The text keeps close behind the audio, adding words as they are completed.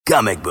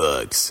comic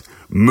books,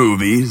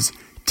 movies,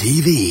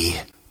 TV,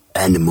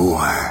 and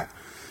more.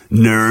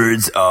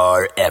 Nerds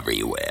are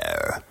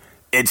everywhere.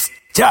 It's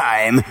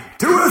time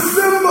to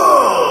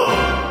assemble!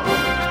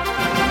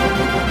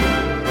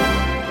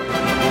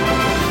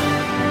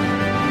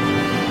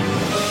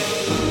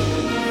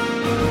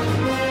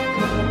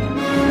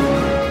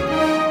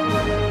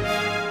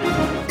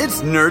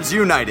 It's Nerds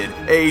United,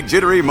 a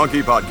Jittery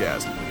Monkey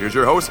podcast. Here's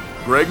your host,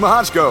 Greg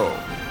Mahochko.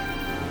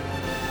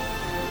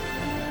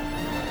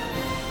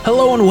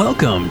 Hello and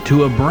welcome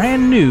to a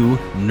brand new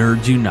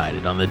Nerds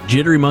United on the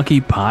Jittery Monkey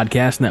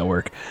Podcast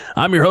Network.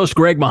 I'm your host,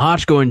 Greg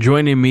Mahochko, and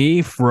joining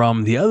me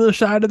from the other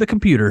side of the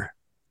computer,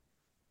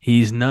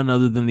 he's none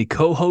other than the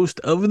co-host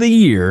of the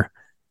year,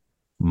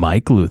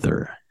 Mike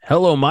Luther.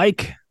 Hello,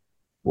 Mike.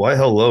 Why,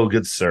 hello,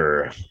 good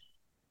sir.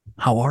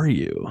 How are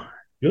you?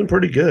 Doing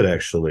pretty good,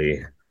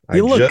 actually.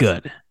 You look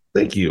good.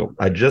 Thank you.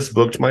 I just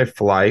booked my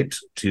flight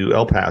to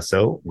El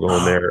Paso. I'm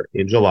going there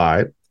in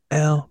July.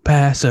 El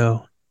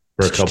Paso.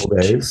 For a couple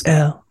days.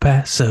 El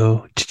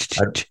Paso.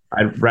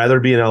 I'd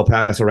rather be in El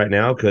Paso right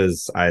now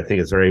because I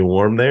think it's very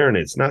warm there, and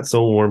it's not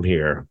so warm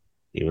here,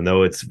 even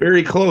though it's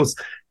very close.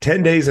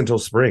 10 days until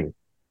spring.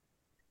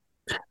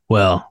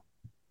 Well,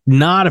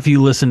 not if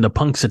you listen to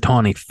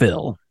Punxsutawney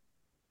Phil.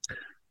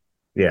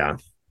 Yeah.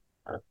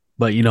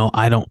 But, you know,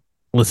 I don't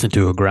listen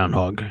to a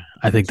groundhog.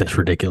 I think that's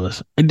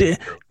ridiculous. Do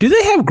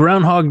they have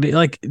Groundhog Day?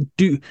 Like,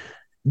 do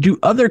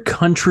other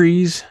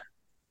countries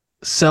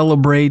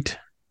celebrate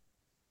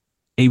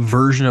a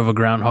version of a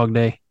Groundhog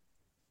Day?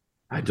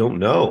 I don't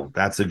know.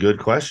 That's a good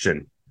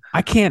question.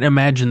 I can't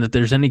imagine that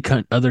there's any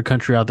other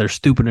country out there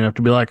stupid enough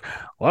to be like,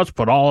 let's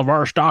put all of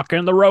our stock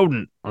in the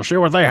rodent. I'll see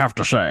what they have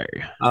to say.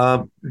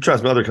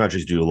 Trust me, other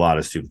countries do a lot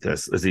of stupid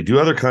things. Let's see, do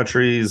other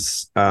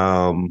countries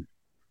have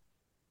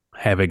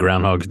a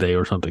Groundhog's Day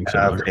or something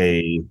similar? Have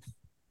a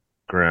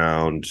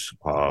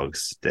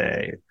Groundhog's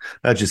Day.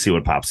 Let's just see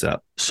what pops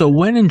up. So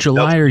when in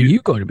July are you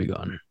going to be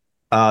gone?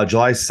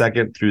 July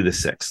 2nd through the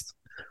 6th.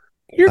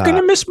 You're going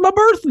to miss my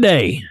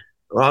birthday.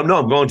 No,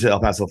 I'm going to El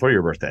Paso for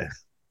your birthday.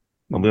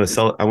 I'm going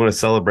to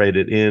celebrate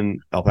it in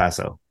El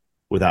Paso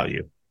without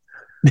you.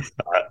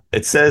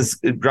 It says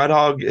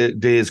Groundhog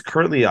Day is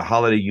currently a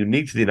holiday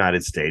unique to the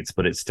United States,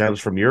 but it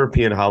stems from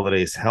European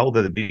holidays held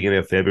at the beginning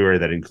of February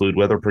that include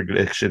weather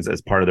predictions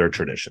as part of their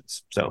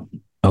traditions. So,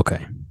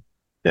 okay.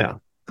 Yeah.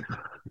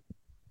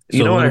 So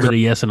a little bit of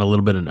yes and a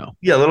little bit of no.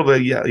 Yeah, a little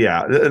bit.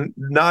 Yeah.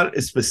 Not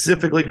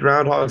specifically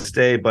Groundhog's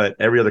Day, but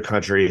every other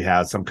country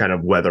has some kind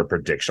of weather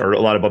prediction, or a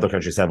lot of other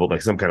countries have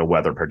like some kind of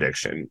weather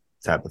prediction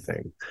type of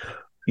thing.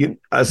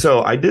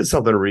 So I did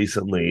something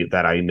recently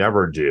that I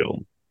never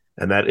do,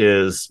 and that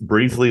is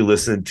briefly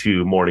listen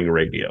to morning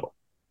radio.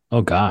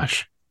 Oh,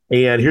 gosh.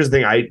 And here's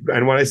the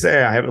thing. When I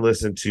say I haven't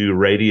listened to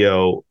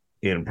radio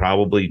in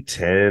probably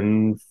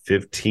 10,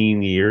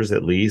 15 years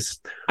at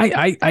least.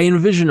 I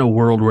envision a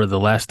world where the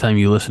last time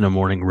you listened to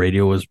morning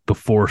radio was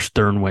before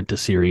Stern went to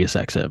Sirius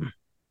XM.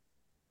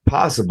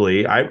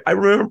 Possibly. I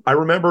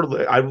remember,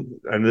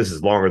 and this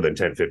is longer than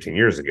 10, 15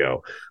 years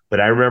ago,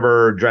 but I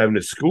remember driving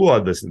to school,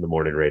 I'd listen to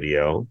morning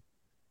radio.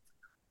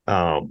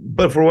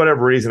 But for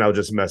whatever reason, I was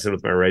just messing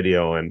with my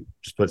radio and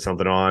just put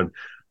something on.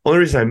 Only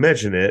reason I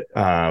mention it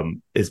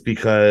is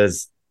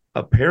because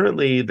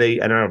apparently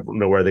and I don't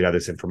know where they got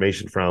this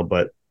information from,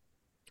 but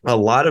a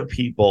lot of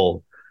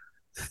people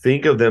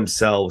think of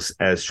themselves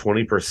as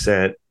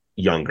 20%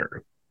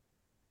 younger.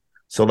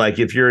 So like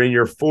if you're in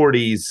your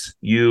 40s,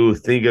 you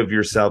think of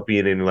yourself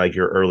being in like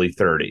your early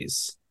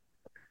 30s.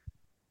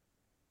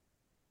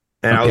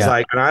 And okay.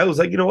 I was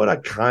like, you know what? I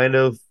kind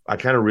of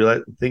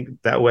really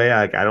think that way.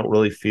 I don't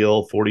really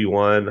feel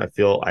 41. I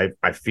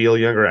feel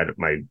younger.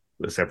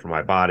 Except for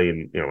my body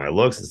and my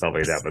looks and stuff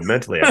like that, but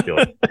mentally I feel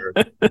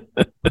younger.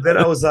 But then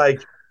I was like,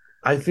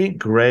 I think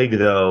Greg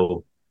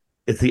though,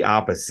 it's the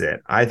opposite.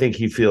 I think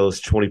he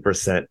feels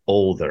 20%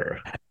 older.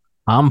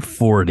 I'm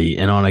 40,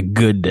 and on a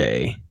good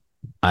day,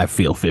 I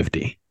feel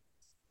 50.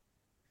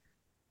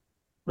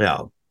 Yeah.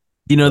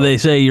 They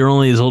say you're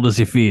only as old as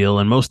you feel,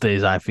 and most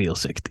days I feel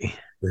 60.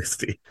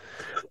 60.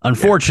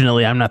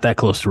 Unfortunately, I'm not that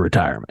close to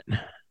retirement.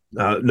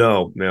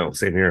 No,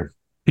 same here.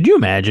 Could you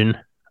imagine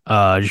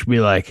just be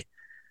like,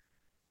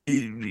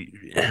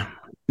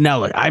 now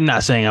look, I'm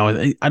not saying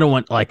I don't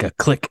want like a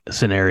click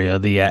scenario,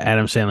 the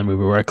Adam Sandler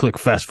movie where I click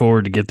fast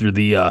forward to get through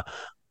the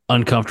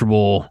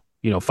uncomfortable,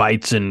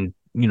 fights and,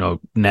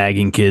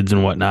 nagging kids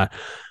and whatnot.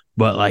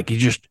 But like you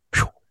just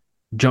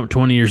jump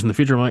 20 years in the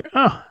future. I'm like,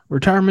 oh,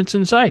 retirement's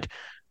in sight.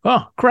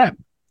 Oh, crap.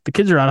 The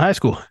kids are out of high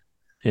school.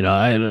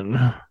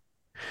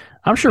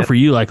 I'm sure for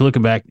you, like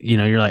looking back,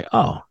 you're like,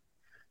 oh,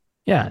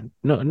 yeah,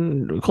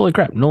 no, holy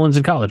crap. Nolan's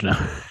in college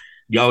now.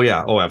 Oh,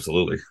 yeah. Oh,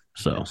 absolutely.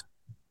 So.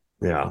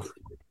 Yeah.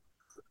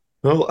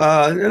 Well,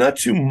 not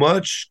too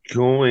much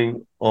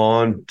going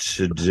on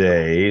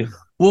today.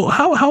 Well,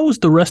 how was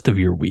the rest of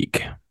your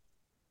week?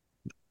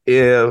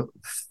 Yeah,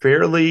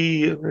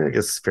 fairly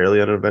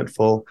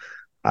uneventful.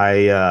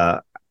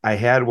 I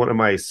had one of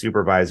my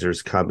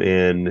supervisors come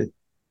in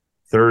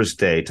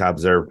Thursday to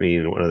observe me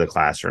in one of the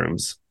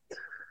classrooms.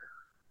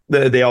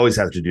 They always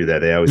have to do that.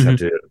 They always have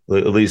to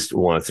at least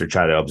once or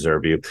try to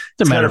observe you.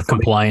 It's a matter of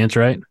compliance,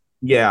 right?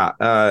 Yeah.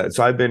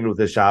 So I've been with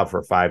this job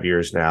for 5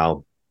 years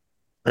now.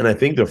 And I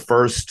think the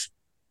first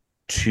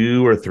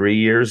 2 or 3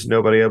 years,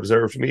 nobody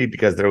observed me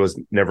because there was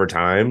never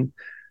time,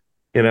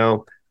 but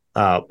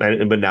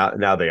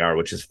now they are,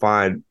 which is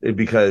fine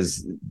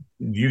because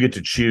you get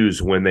to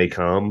choose when they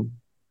come,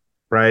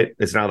 right?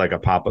 It's not like a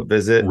pop-up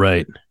visit.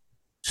 Right.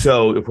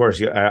 So of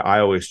course I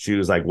always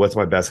choose like, what's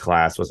my best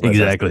class? What's my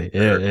exactly.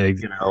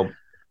 best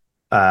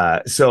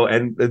so,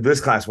 and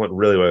this class went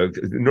really well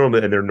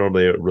normally, and they're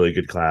normally a really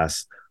good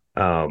class.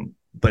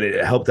 But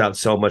it helped out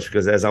so much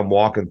because as I'm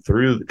walking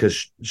through,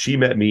 because she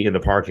met me in the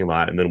parking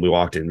lot and then we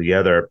walked in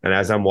together. And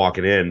as I'm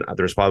walking in,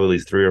 there's probably at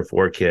least 3 or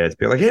 4 kids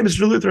being like, "Hey,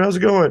 Mr. Luther, how's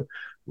it going?"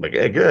 I'm like,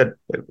 "Hey, good."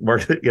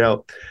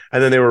 And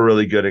then they were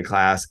really good in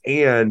class.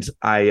 And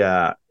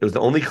it was the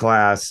only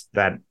class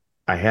that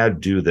I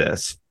had do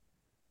this.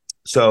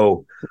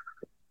 So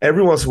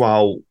every once in a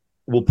while,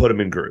 we'll put them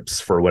in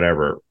groups for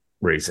whatever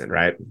reason,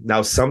 right?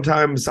 Now,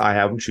 sometimes I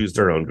have them choose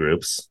their own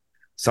groups.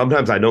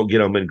 Sometimes I don't get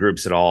them in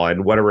groups at all.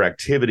 And whatever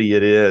activity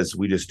it is,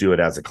 we just do it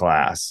as a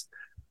class.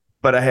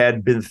 But I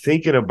had been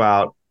thinking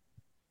about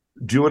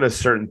doing a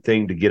certain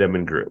thing to get them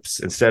in groups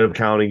instead of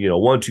counting,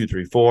 1, 2,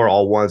 3, 4,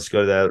 all once, go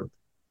to that.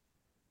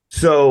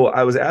 So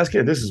I was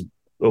asking, this is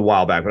a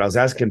while back, but I was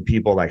asking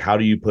people, like, how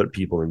do you put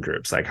people in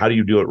groups? Like, how do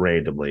you do it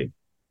randomly?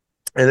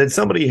 And then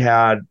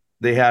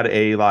they had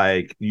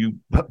you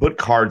put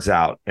cards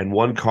out, and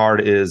one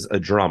card is a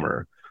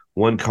drummer.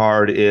 One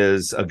card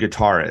is a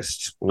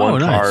guitarist. One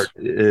card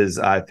is,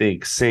 I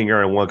think,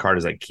 singer, and one card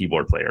is like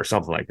keyboard player or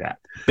something like that.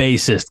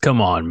 Bassist,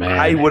 come on, man.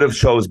 I would have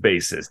chose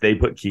bassist. They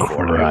put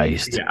keyboard.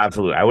 Christ. Yeah,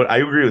 absolutely. I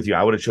agree with you.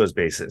 I would have chose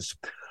bassist.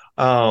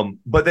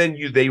 But then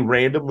they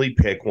randomly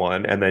pick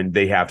one, and then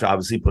they have to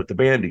obviously put the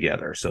band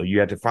together. So you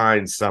have to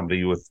find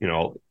somebody with, if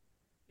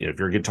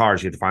you're a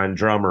guitarist, you have to find a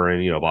drummer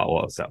and, blah, blah,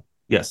 blah. So,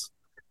 yes.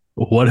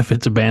 What if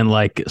it's a band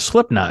like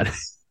Slipknot?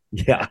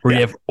 Yeah. Where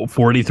you have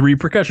 43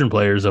 percussion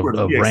players of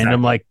exactly.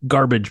 random like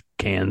garbage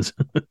cans.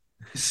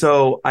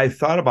 So I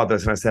thought about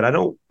this and I said, I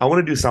want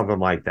to do something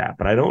like that,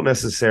 but I don't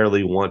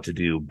necessarily want to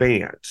do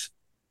bands.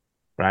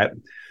 Right.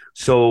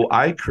 So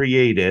I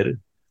created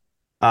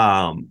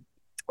one.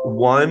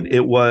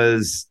 It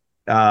was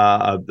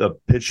a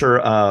picture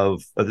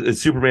of a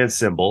Superman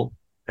symbol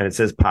and it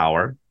says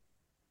power.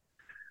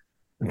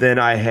 Then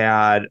I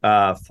had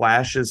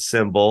Flash's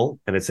symbol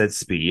and it said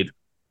speed.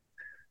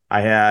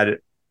 I had,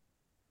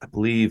 I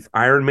believe,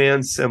 Iron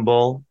Man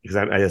symbol because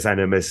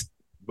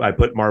I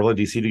put Marvel and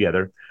DC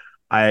together.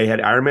 I had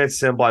Iron Man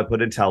symbol. I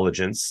put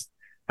intelligence,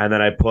 and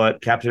then I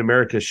put Captain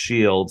America's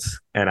shield,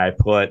 and I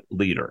put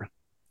leader.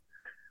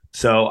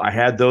 So I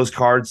had those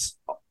cards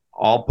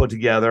all put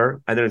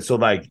together, and then so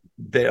like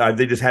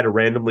they just had to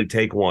randomly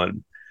take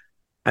one,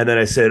 and then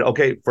I said,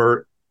 okay,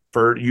 for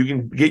you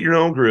can get your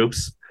own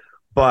groups,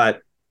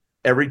 but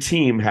every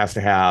team has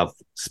to have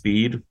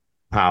speed,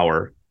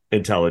 power,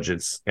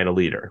 intelligence, and a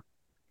leader.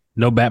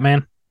 No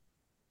Batman?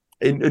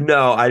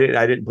 No, I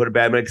didn't put a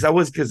Batman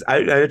because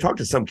I talked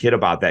to some kid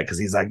about that because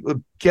he's like,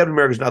 Captain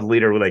America's not the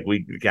leader. Like we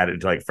got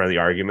into like friendly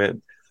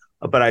argument,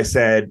 but I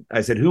said,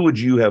 who would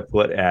you have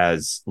put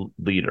as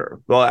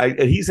leader? Well, and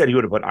he said he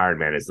would have put Iron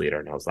Man as leader,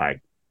 and I was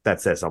like, that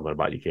says something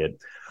about you,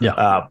 kid.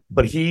 Yeah.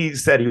 But he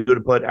said he would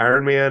have put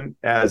Iron Man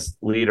as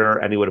leader,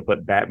 and he would have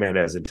put Batman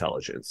as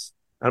intelligence.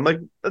 And I'm like,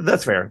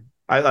 that's fair.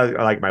 I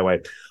like my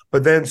way.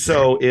 But then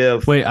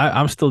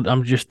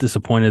I'm just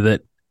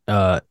disappointed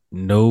that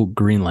no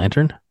Green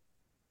Lantern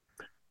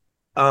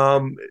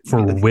for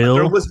Will.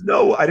 There was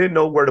I didn't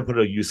know where to put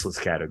a useless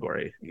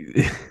category.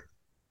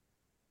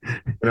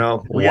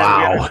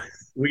 Wow.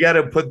 We got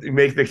to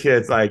make the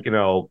kids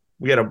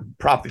we got to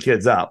prop the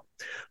kids up.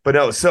 But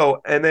no,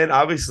 so and then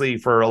obviously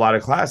for a lot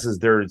of classes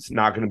there's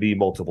not going to be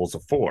multiples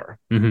of 4.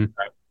 Mm-hmm.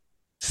 Right?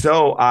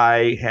 So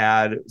I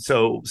had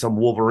some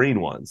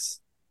Wolverine ones.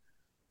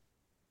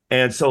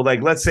 And so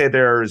let's say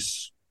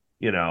there's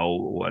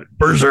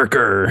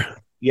Berserker.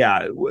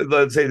 Yeah,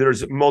 let's say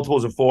there's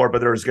multiples of 4, but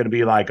there's going to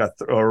be like a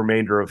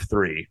remainder of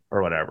 3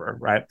 or whatever,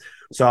 right?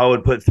 So I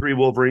would put 3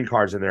 Wolverine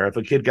cards in there. If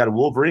a kid got a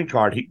Wolverine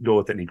card, he can go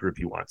with any group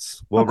he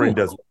wants. Wolverine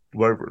does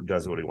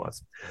what he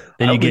wants.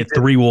 Then you get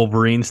 3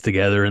 Wolverines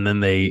together, and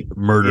then they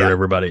murder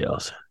everybody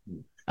else.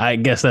 I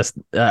guess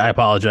I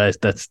apologize.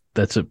 That's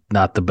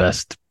not the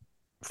best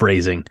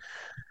phrasing.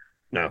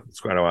 No,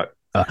 it's quite a lot.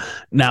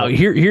 Now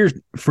here's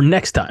for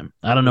next time.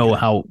 I don't know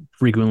how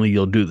frequently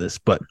you'll do this,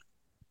 but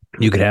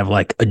you could have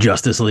like a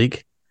Justice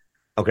League.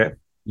 Okay.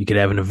 You could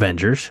have an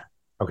Avengers.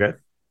 Okay.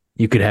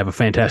 You could have a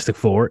Fantastic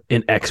Four,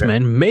 an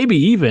X-Men, maybe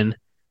even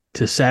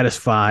to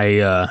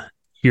satisfy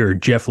your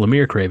Jeff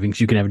Lemire cravings,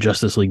 you can have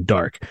Justice League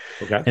Dark.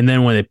 Okay. And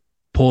then when they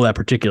pull that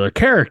particular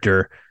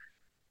character,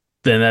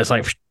 then that's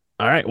like,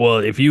 all right, well,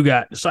 if you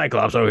got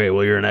Cyclops, okay,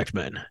 well, you're an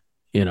X-Men,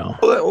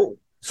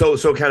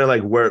 So kind of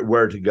like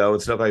where to go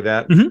and stuff like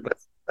that. Mm-hmm.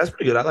 That's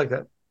pretty good. I like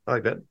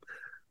that.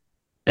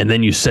 And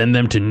then you send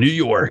them to New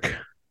York.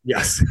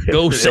 Yes.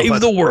 Go save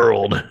the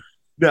world.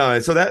 No,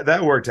 and so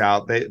that worked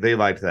out. They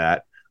liked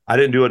that. I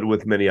didn't do it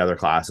with many other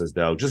classes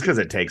though, just because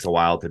it takes a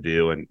while to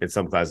do, and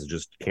some classes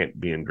just can't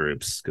be in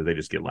groups because they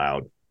just get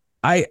loud.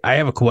 I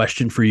have a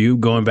question for you.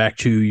 Going back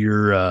to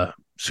your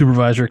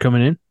supervisor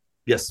coming in.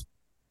 Yes.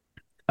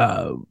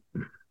 And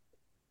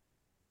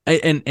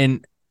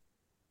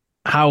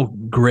how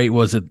great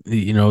was it?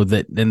 You know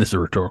that. And this is a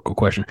rhetorical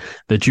question,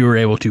 that you were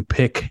able to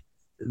pick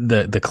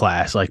the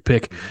class, like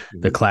pick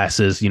the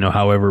classes. You know,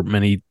 however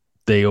many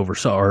they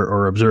oversaw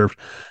or observed,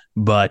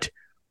 but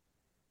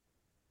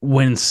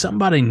when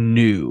somebody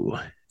new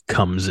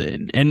comes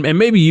in, and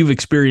maybe you've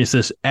experienced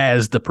this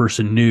as the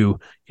person new,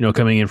 you know,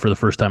 coming in for the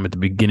first time at the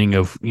beginning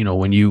of, you know,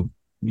 when you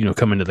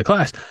come into the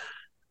class,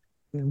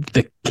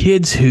 the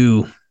kids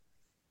who,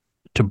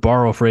 to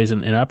borrow a phrase,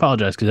 and I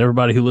apologize because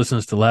everybody who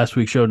listens to last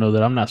week's show know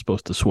that I'm not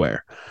supposed to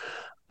swear.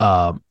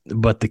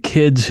 But the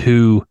kids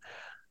who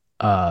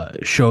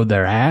showed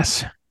their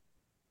ass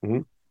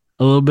a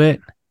little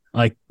bit,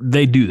 like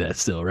they do that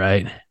still,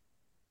 right?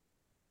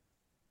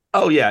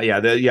 Oh yeah.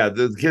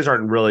 The kids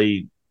aren't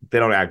really, they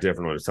don't act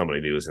different when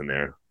somebody new is in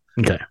there.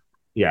 Okay.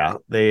 Yeah.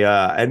 They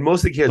and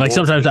most of the kids, like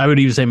sometimes I would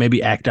even say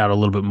maybe act out a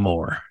little bit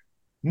more.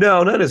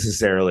 No, not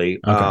necessarily.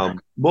 Okay.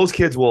 Most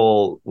kids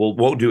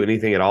won't do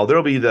anything at all.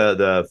 There'll be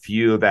the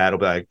few that'll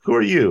be like, "Who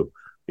are you?"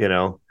 You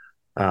know.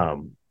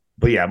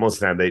 But yeah, most of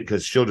the time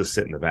because she'll just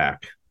sit in the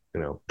back.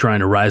 You know, trying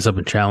to rise up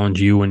and challenge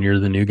you when you're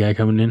the new guy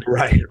coming in.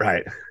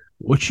 Right.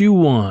 What you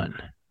want?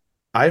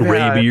 I've gray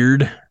had,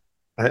 beard.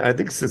 I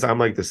think since I'm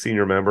like the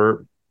senior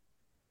member,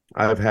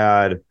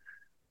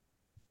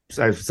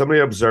 somebody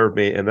observed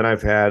me, and then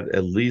I've had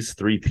at least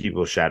 3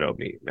 people shadow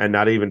me, and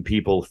not even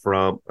people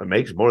from, it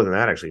makes more than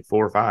that, actually,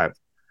 4 or 5.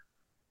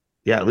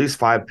 Yeah, at least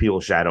 5 people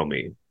shadow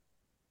me.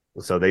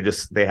 So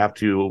they have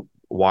to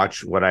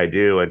watch what I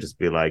do and just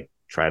be like,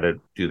 try to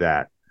do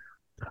that.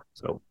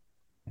 So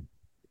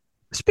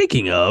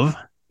speaking of,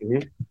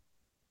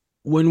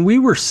 when we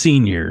were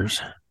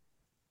seniors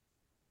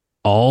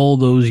all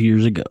those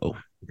years ago,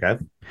 okay,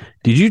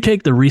 did you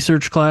take the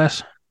research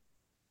class?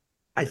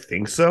 I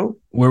think so.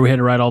 Where we had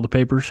to write all the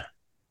papers?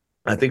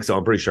 I think so.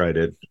 I'm pretty sure I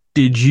did.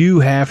 Did you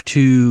have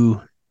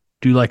to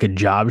do like a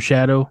job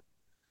shadow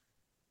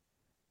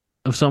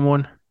of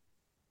someone?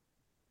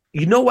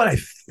 You know what? I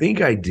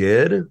think I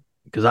did.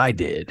 Because I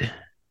did.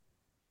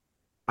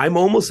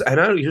 Here's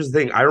the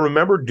thing. I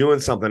remember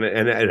doing something,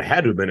 and it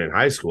had to have been in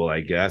high school,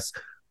 I guess.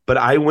 But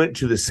I went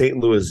to the St.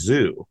 Louis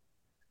Zoo,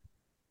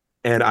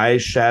 and I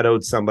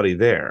shadowed somebody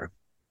there.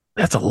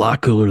 That's a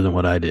lot cooler than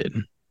what I did.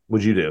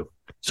 What'd you do?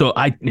 So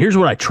here's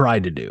what I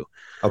tried to do.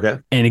 Okay.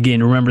 And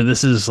again, remember,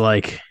 this is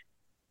like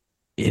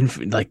in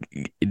like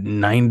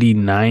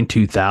 99,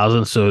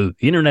 2000. So the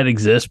internet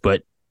exists,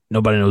 but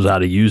nobody knows how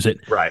to use it.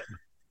 Right.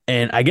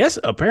 And I guess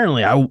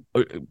apparently I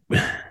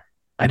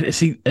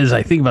see, as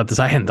I think about this,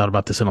 I hadn't thought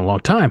about this in a long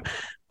time.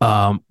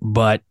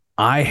 But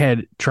I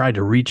had tried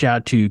to reach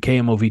out to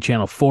KMOV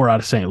Channel 4 out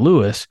of St.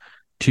 Louis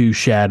to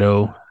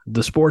shadow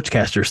the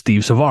sportscaster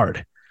Steve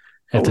Savard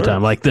at the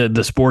time, like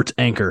the sports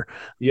anchor.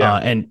 Yeah.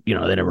 And, they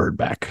never heard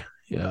back.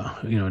 Yeah.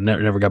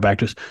 Never got back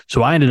to us.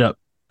 So I ended up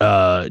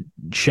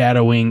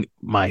shadowing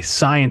my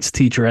science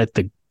teacher at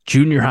the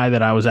junior high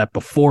that I was at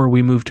before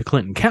we moved to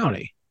Clinton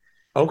County.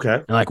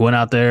 Okay. And went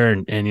out there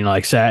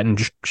and sat and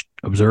just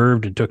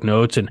observed and took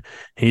notes. And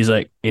he's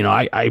like,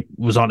 I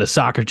was on his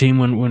soccer team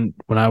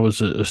when I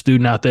was a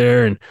student out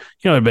there, and,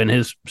 I'd been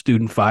his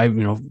student 5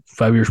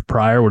 years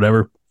prior,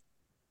 whatever.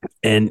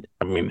 And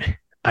I mean,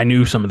 I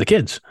knew some of the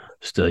kids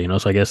still,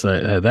 so I guess I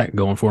had that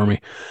going for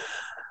me.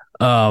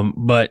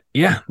 But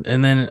yeah.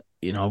 And then,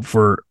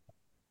 for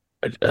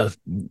a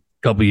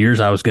couple of years,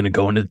 I was going to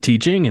go into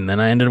teaching, and then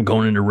I ended up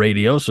going into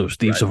radio. So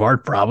Steve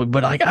Savard probably,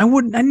 but I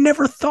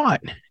never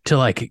thought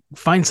to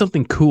find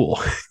something cool.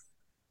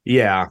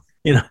 Yeah.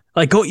 Go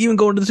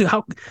into the zoo.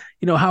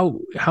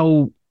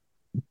 How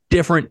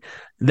different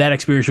that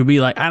experience would be.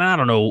 And I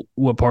don't know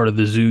what part of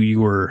the zoo you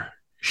were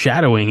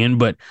shadowing in,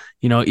 but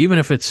even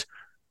if it's,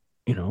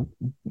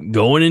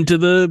 going into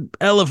the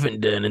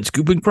elephant den and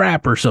scooping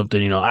crap or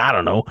something, I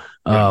don't know,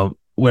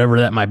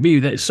 whatever that might be,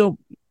 that's so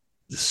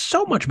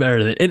much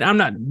better than,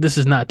 and this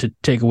is not to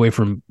take away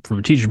from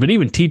teachers, but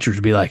even teachers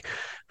would be like,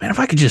 man, if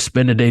I could just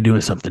spend a day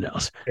doing something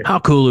else, how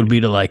cool it would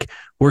be to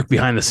work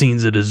behind the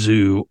scenes at a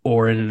zoo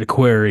or in an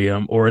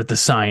aquarium or at the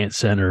science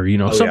center,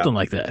 something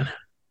like that.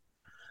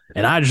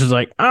 And I just was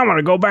like, I'm going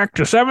to go back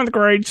to 7th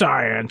grade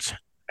science.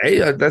 Hey,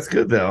 that's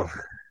good though.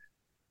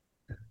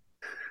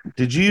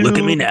 Did you look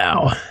at me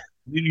now?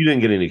 You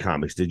didn't get any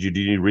comics, did you?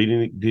 Did you read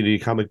any? Did any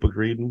comic book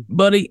reading,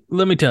 buddy?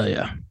 Let me tell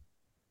you.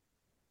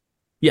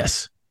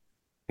 Yes.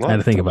 I had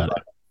to think about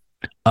it.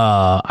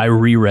 I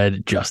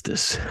reread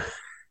Justice.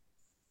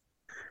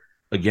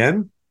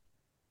 Again?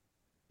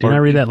 Didn't I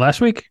read that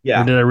last week?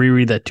 Yeah. Or did I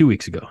reread that 2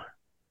 weeks ago?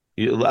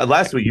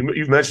 Last week,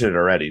 you've mentioned it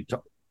already.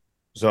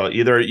 So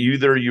either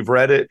you've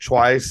read it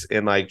twice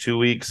in 2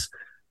 weeks,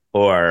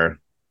 or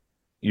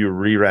you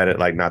reread it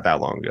not that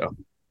long ago.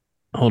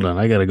 Hold on,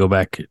 I got to go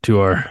back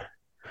to our.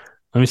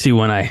 Let me see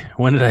when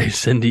did I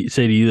say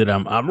to you that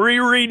I'm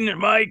rereading it,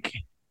 Mike?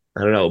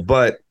 I don't know,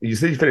 but you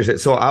said you finished it.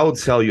 So I will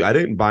tell you, I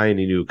didn't buy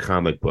any new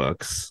comic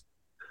books,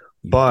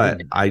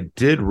 but I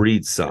did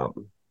read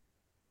some.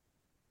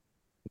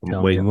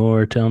 Tell me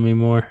more. Tell me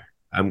more.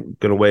 I'm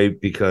going to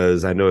wait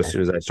because I know as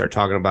soon as I start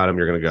talking about them,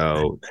 you're going to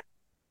go,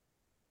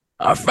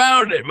 I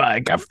found it,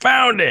 Mike. I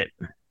found it.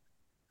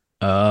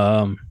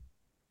 By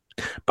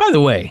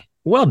the way,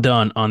 well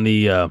done on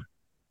the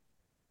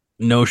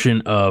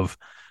notion of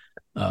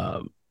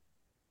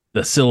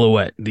the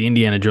silhouette, the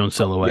Indiana Jones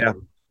silhouette. Yeah.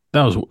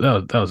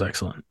 That was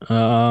excellent.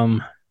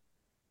 You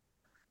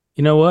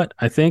know what?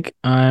 I think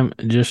I'm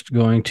just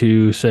going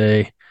to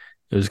say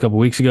it was a couple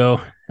weeks ago.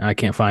 I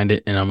can't find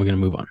it, and I'm going to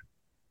move on.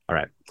 All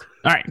right.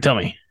 Tell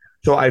me.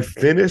 So I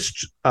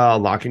finished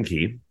Lock and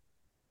Key.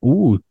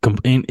 Ooh,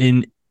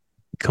 in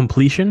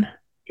completion.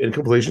 In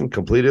completion,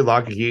 completed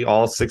Lock and Key,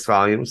 all 6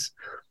 volumes.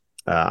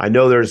 I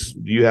know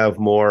you have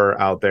more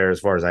out there as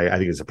far as I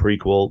think it's a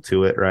prequel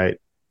to it, right?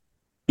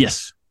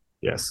 Yes.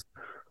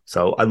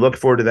 So I look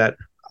forward to that.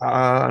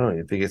 I don't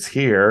even think it's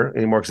here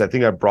anymore because I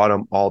think I brought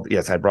them all.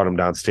 Yes, I brought them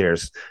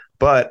downstairs.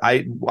 But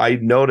I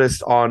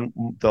noticed on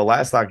the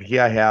last Lock and Key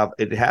I have,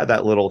 it had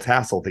that little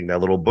tassel thing, that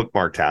little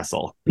bookmark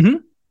tassel. Mm-hmm.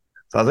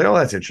 So I was like, oh,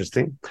 that's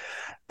interesting.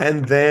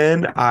 And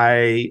then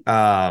I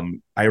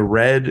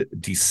read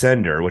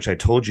Descender, which I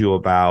told you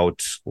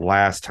about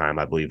last time,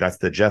 I believe. That's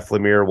the Jeff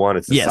Lemire one.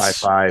 It's a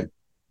sci-fi.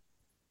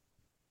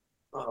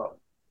 Oh,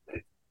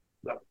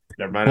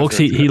 never mind. Folks,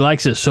 he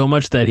likes it so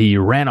much that he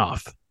ran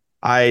off.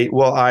 I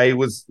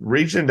was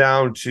reaching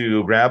down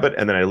to grab it,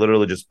 and then I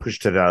literally just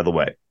pushed it out of the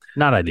way.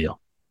 Not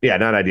ideal. Yeah,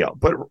 not ideal.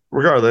 But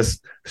regardless,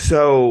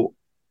 so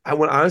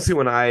when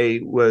I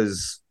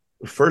was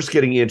first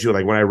getting into it,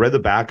 like when I read the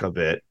back of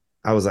it,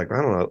 I was like,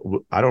 I don't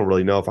know. I don't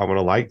really know if I'm going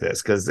to like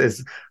this because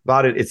it's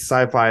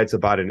sci-fi. It's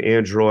about an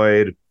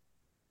android.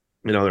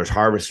 You know, there's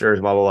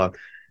harvesters, blah, blah, blah.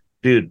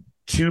 Dude,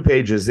 2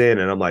 pages in,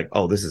 and I'm like,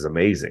 oh, this is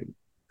amazing.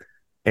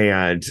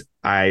 And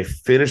I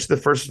finished the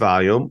first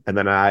volume, and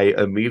then I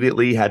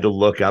immediately had to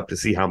look up to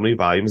see how many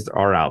volumes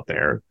are out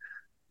there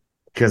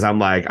because I'm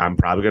like, I'm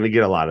probably going to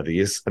get a lot of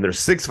these. And there's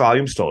 6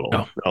 volumes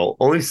total. No,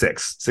 only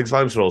 6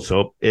 volumes total.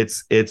 So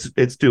it's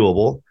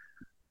doable.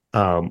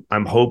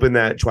 I'm hoping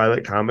that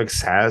Twilight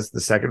Comics has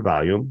the second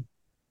volume,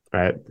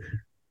 right?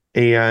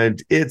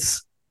 And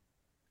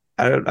I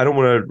don't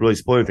want to really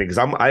spoil anything because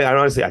I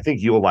honestly I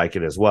think you'll like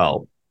it as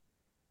well.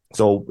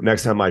 So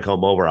next time I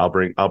come over, I'll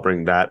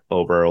bring that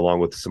over along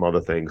with some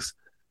other things.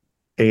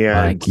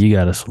 And Mike, you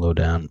got to slow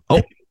down.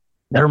 Oh,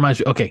 that reminds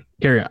me. Okay,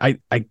 carry on.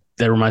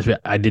 That reminds me.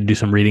 I did do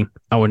some reading.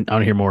 I want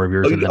to hear more of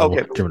yours. And then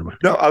okay.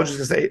 No, I was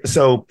just gonna say.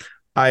 So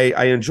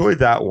I enjoyed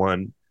that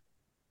one.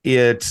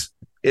 It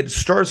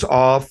starts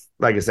off,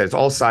 like I said, it's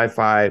all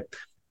sci-fi,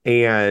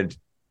 and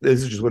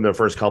this is just when the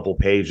first couple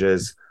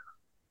pages.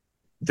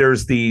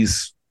 There's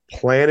these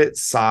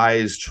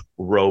planet-sized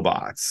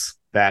robots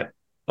that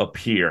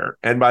appear,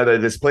 and by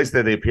this place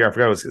that they appear, I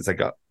forgot it's like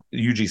a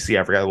UGC.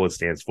 I forgot what it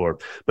stands for,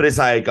 but it's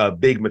like a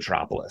big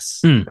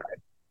metropolis. Right?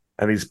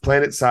 And these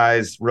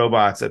planet-sized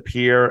robots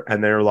appear,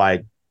 and they're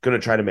like going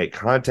to try to make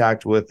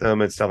contact with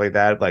them and stuff like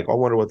that. Like, I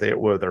wonder what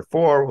they're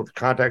for, what the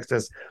context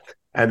is,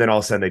 and then all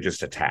of a sudden they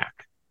just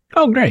attack.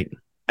 Oh, great!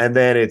 And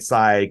then it's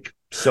like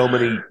so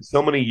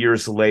many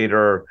years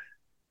later,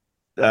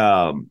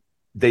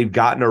 they've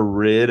gotten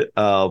rid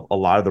of a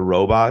lot of the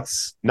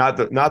robots. So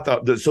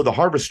the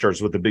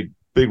harvesters, what the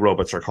big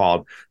robots are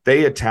called,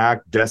 they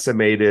attacked,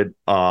 decimated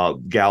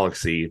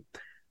galaxy,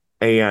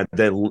 and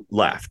then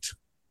left.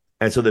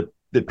 And so the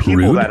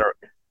people that are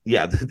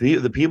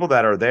the people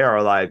that are there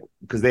are like,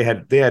 because they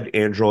had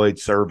android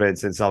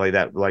servants and stuff like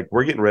that. Like,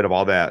 we're getting rid of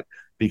all that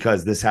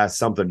because this has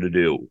something to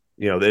do.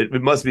 You know,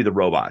 it must be the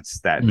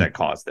robots that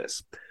caused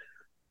this.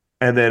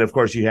 And then, of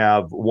course, you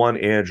have one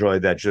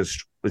android that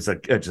it's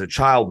a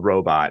child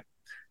robot,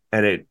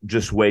 and it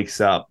just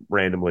wakes up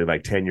randomly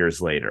like 10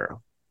 years later.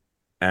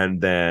 And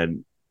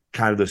then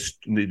kind of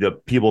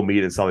the people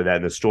meet and stuff like that,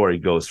 and the story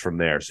goes from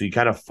there. So you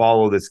kind of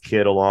follow this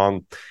kid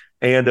along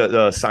and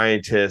the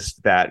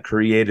scientist that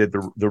created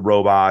the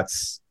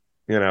robots,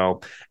 you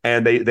know,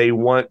 and they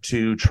want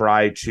to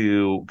try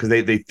to, because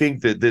they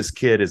think that this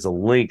kid is a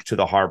link to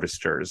the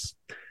harvesters,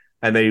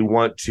 and they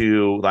want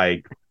to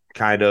like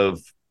kind of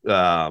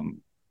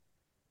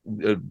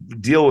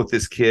deal with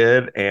this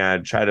kid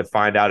and try to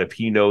find out if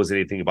he knows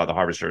anything about the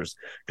harvesters,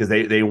 because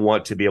they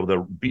want to be able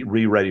to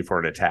be ready for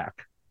an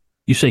attack.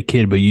 You say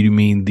kid, but you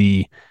mean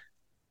the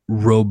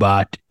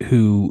robot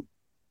who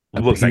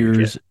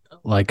appears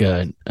like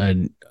a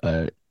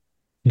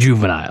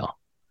juvenile.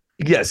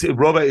 Yes,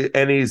 robot,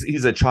 and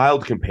he's a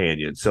child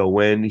companion. So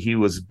when he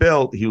was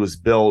built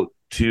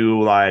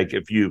to, like,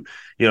 if you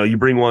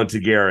bring one to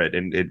Garrett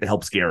and it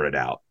helps Garrett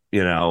out,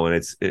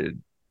 and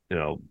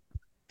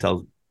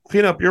tells,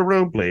 clean up your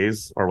room,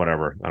 please, or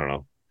whatever. I don't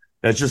know.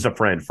 That's just a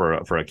friend for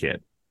a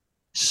kid.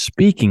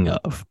 Speaking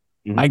of,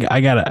 I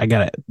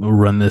gotta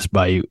run this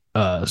by you.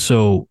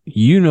 So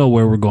you know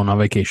where we're going on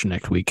vacation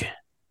next week,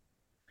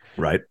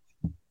 right?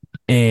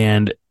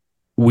 And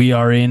we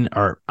are in,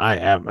 or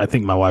I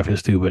think my wife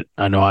is too, but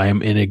I know I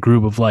am in a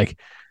group of like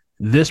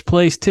this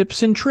place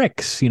tips and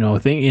tricks,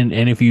 thing.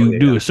 And if you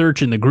do a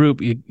search in the group,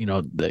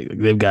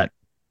 they've got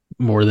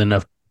more than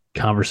enough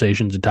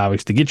conversations and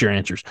topics to get your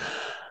answers.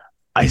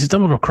 I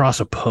stumbled across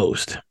a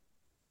post,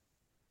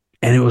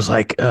 and it was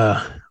like,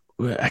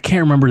 I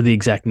can't remember the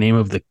exact name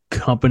of the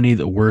company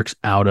that works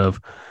out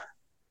of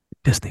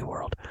Disney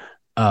World.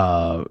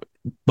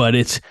 But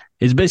it's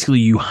basically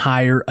you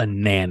hire a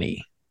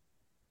nanny.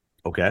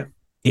 Okay.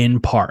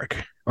 In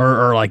park.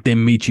 Or like they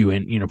meet you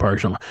in park or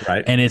something.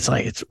 Right. And it's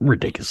like, it's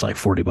ridiculous, like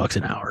 $40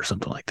 an hour or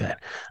something like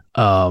that.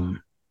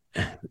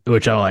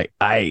 Which I'm like,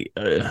 my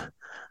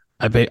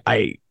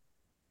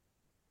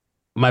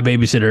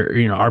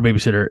babysitter, our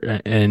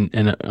babysitter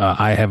and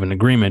I have an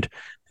agreement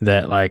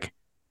that like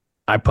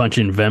I punch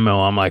in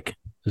Venmo. I'm like,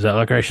 does that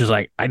look right? She's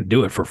like, I'd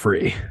do it for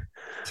free.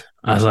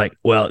 I was like,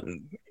 well,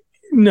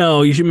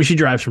 no, she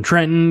drives from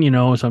Trenton,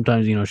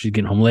 sometimes, she's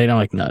getting home late. I'm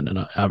like, no.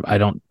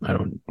 I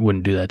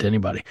wouldn't do that to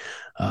anybody.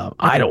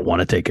 I don't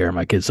want to take care of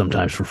my kids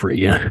sometimes for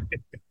free.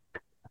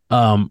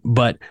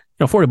 But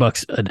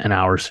 $40 an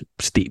hour is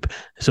steep.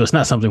 So it's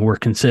not something we're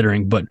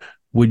considering, but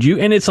would you?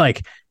 And it's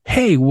like,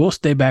 hey, we'll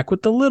stay back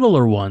with the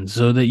littler ones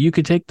so that you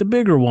could take the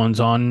bigger ones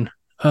on,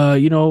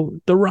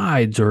 the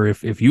rides. Or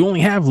if you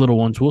only have little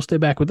ones, we'll stay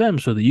back with them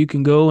so that you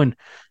can go and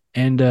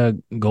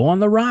go on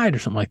the ride or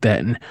something like that.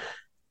 And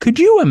could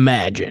you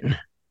imagine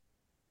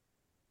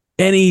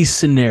any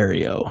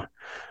scenario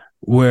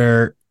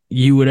where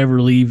you would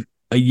ever leave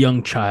a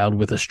young child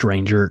with a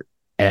stranger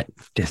at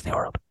Disney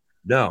World?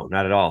 No,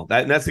 not at all.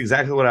 That's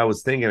exactly what I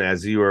was thinking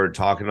as you were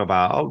talking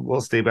about, oh,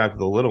 we'll stay back with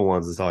the little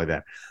ones and stuff like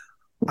that.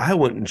 I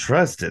wouldn't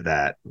trust it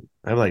that.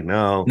 I'm like,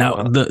 no.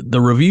 Now, the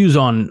reviews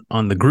on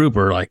the group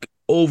are like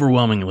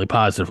overwhelmingly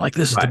positive. Like,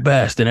 this is the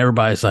best. And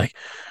everybody's like,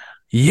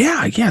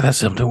 yeah, that's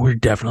something we're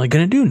definitely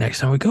going to do next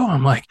time we go.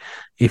 I'm like,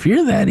 if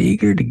you're that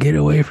eager to get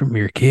away from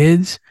your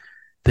kids,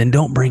 then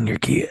don't bring your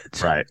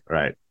kids. Right.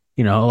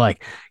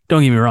 Like,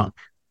 don't get me wrong.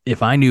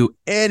 If I knew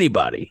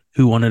anybody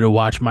who wanted to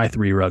watch my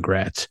 3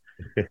 Rugrats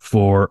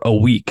for a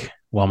week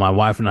while my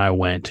wife and I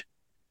went,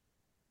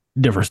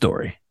 different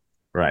story.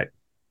 Right.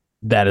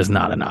 That is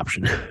not an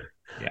option.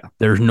 Yeah.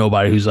 There's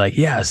nobody who's like,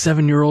 yeah, a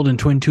 7-year-old and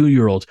twin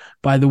 2-year-olds.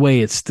 By the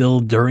way, it's still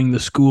during the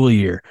school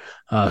year.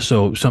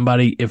 So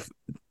somebody, if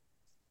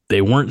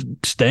they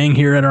weren't staying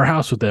here at our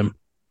house with them,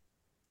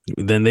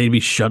 then they'd be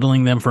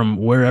shuttling them from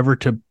wherever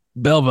to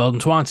Belleville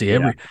and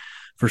Swansea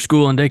for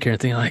school and daycare. And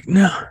thinking like,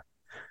 no,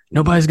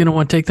 nobody's going to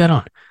want to take that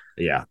on.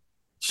 Yeah.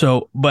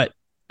 So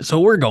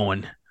we're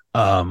going.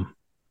 And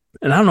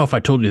I don't know if I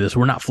told you this.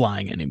 We're not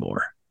flying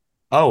anymore.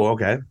 Oh,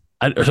 okay.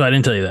 So I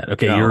didn't tell you that.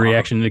 Okay, no. Your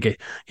reaction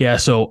indicates. Yeah.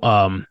 So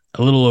a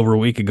little over a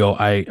week ago,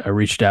 I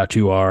reached out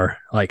to our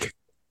like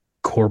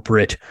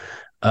corporate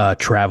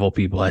travel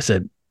people. I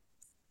said,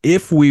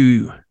 if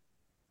we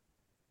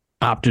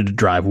opted to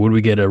drive, would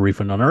we get a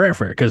refund on our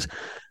airfare? Because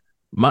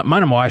mine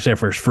and my wife's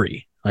airfare is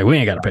free. Like, we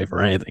ain't got to pay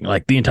for anything.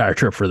 Like, the entire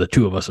trip for the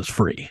 2 of us is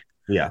free.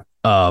 Yeah.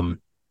 And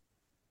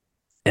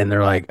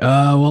they're like,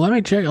 well, let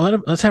me check.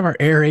 Let's have our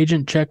air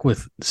agent check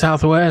with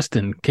Southwest,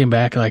 and came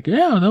back like,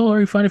 yeah, they'll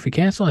refund if you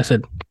cancel. I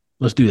said,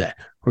 let's do that.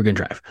 We're going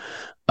to drive.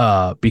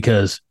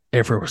 Because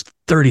airfare was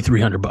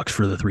 $3,300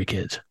 for the 3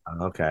 kids.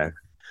 Okay. Wow.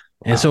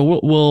 And so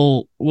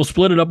we'll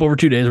split it up over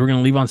 2 days. We're going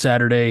to leave on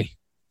Saturday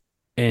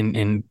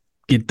and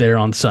get there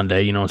on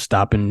Sunday,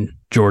 stop in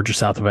Georgia,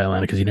 south of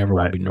Atlanta, because you never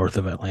want to be north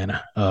of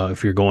Atlanta.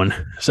 If you're going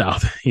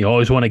south, you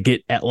always want to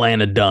get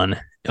Atlanta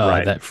done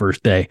that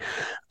first day.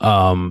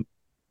 So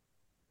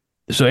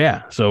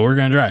we're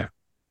going to drive,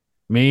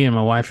 me and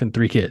my wife and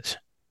 3 kids.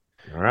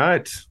 All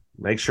right.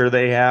 Make sure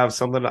they have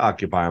something to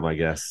occupy them, I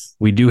guess.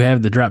 We do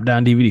have the drop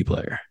down DVD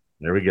player.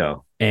 There we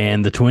go.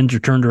 And the twins are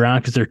turned around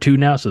because they're 2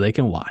 now, so they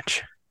can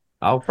watch.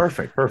 Oh,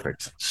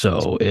 perfect.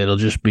 So it'll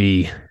just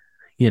be,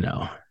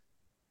 it'll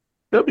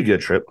be a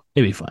good trip.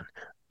 It'd be fun.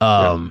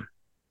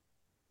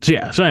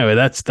 So anyway,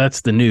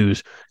 that's the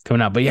news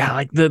coming out. But yeah,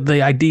 like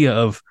the idea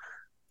of,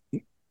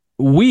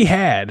 we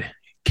had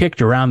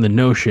kicked around the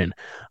notion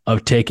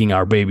of taking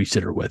our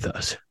babysitter with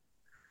us.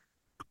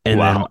 And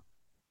then,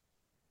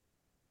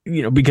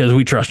 because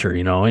we trust her,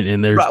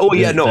 and there's,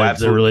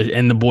 absolutely.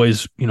 And the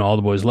boys, all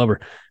the boys love her.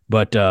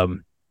 But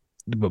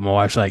my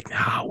wife's like,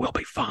 we'll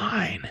be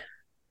fine.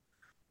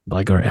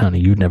 Like, all right, honey,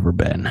 you've never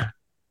been.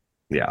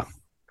 Yeah.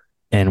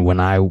 And when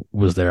I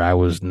was there, I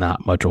was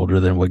not much older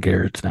than what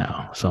Garrett's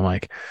now. So I'm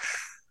like,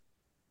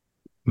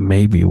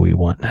 maybe we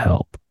want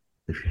help.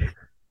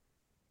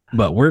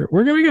 But we're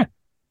gonna be good.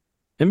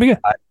 It'll be good.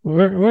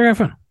 We're gonna have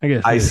fun, I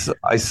guess.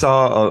 I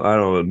saw I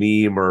don't know, a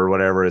meme or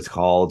whatever it's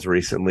called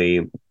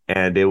recently,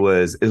 and it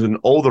was an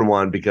older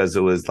one, because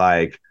it was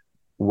like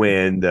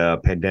when the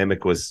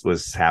pandemic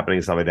was happening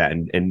and stuff like that,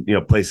 and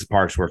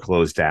parks were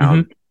closed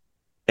down. Mm-hmm.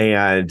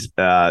 And,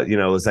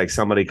 it was like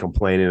somebody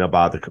complaining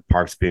about the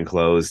parks being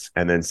closed,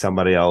 and then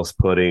somebody else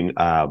putting,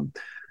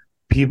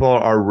 people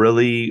are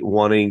really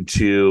wanting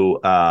to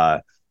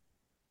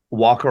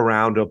walk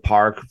around a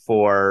park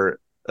for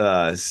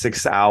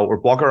 6 hours,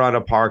 walk around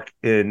a park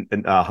in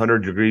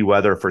 100-degree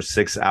weather for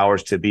 6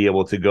 hours to be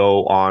able to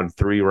go on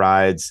 3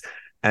 rides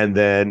and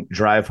then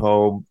drive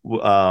home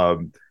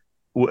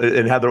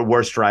and have the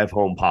worst drive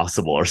home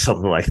possible or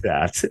something like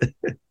that.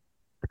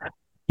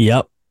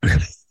 Yep.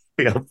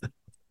 Yep.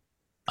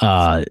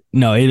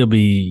 No, it'll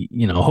be,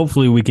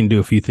 hopefully we can do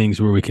a few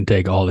things where we can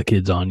take all the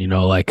kids on,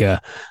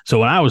 so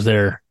when I was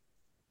there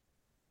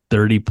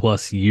 30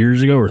 plus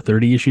years ago or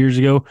 30ish years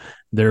ago,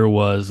 there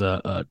was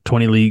a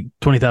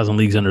 20,000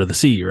 Leagues Under the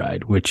Sea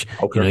ride, which,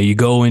 you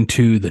go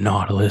into the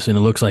Nautilus and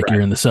it looks like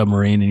you're in the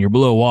submarine and you're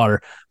below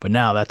water, but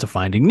now that's a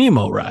Finding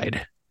Nemo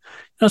ride.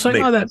 I was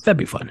like, that'd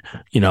be fun,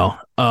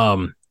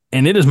 and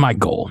it is my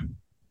goal.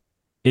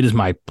 It is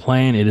my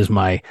plan. It is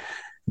my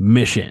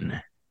mission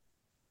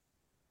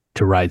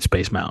to ride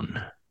Space Mountain.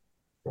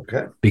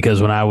 Okay.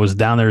 Because when I was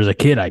down there as a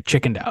kid, I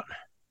chickened out.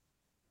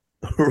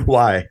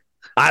 Why?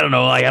 I don't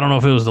know. I don't know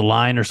if it was the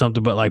line or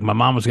something, but my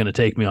mom was going to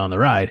take me on the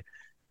ride,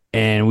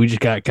 and we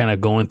just got kind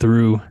of going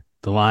through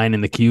the line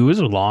in the queue. It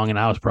was long, and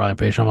I was probably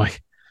impatient. I'm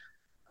like,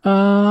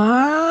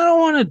 I don't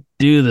want to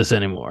do this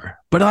anymore.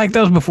 But that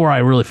was before I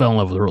really fell in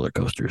love with roller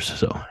coasters.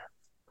 So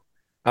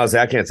I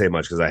can't say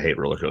much because I hate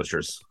roller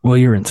coasters. Well,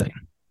 you're insane.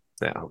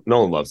 Yeah,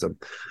 no one loves them.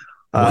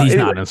 Well, he's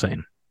not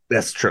insane.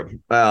 That's true.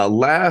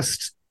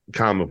 Last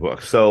comic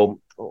book. So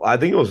I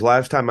think it was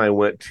last time I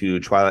went to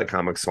Twilight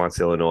Comics,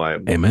 Swansea, Illinois.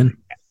 Amen.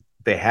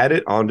 They had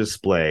it on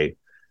display,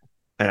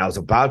 and I was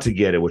about to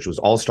get it, which was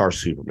All-Star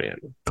Superman.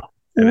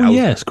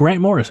 Yes,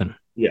 Grant Morrison.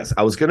 Yes,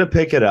 I was going to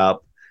pick it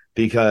up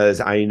because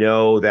I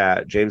know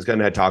that James Gunn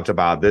had talked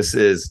about this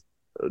is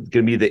going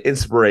to be the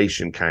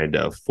inspiration kind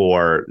of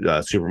for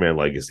Superman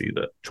Legacy,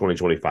 the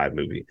 2025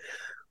 movie.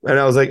 And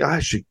I was like, I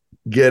should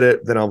get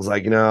it. Then I was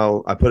like,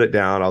 I put it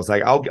down. I was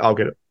like, I'll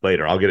get it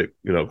later. I'll get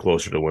it,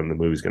 closer to when the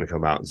movie's going to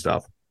come out and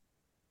stuff.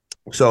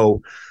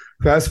 So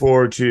fast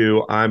forward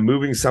to I'm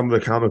moving some of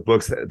the comic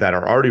books that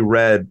are already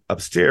read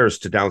upstairs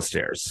to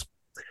downstairs.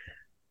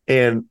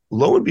 And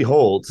lo and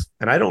behold,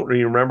 and I don't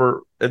really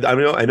remember, I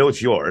know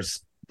it's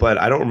yours, but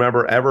I don't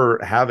remember ever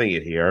having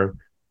it here.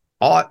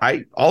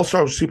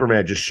 All-Star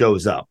Superman just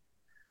shows up.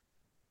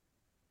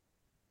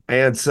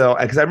 And so,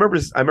 because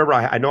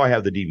I know I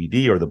have the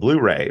DVD or the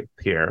Blu-ray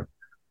here.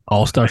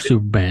 All-Star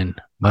Superman,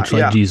 much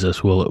like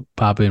Jesus, will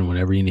pop in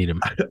whenever you need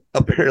him.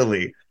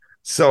 Apparently.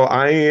 So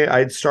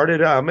I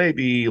started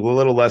maybe a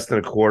little less than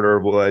a quarter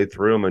of the way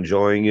through. I'm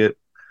enjoying it.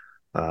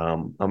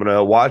 I'm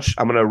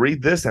gonna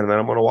read this and then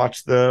I'm gonna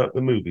watch the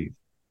movie.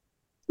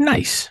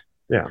 Nice.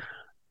 Yeah.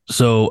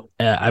 So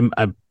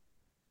I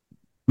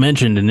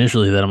mentioned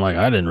initially that I'm like,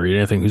 I didn't read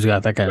anything. Who's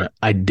got that kind of?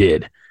 I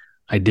did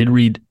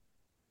read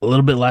a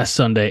little bit last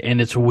Sunday, and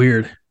it's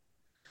weird.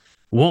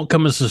 Won't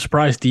come as a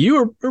surprise to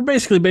you, or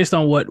basically based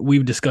on what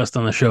we've discussed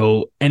on the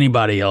show,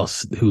 anybody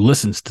else who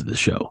listens to the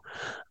show.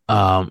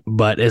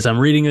 But as I'm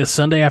reading this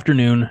Sunday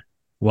afternoon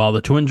while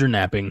the twins are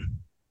napping,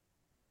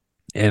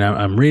 and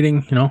I'm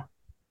reading, turn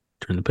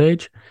the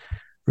page,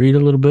 read a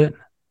little bit.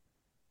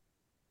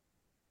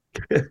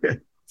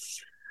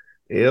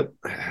 Yep.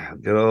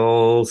 Good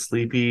old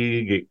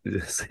sleepy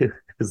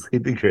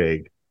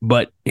Craig.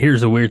 But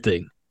here's the weird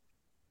thing.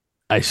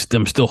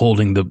 I'm still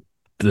holding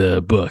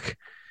the book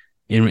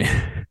in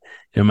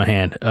my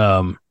hand.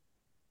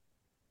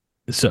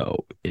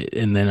 So,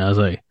 and then I was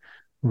like,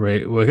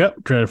 right, wake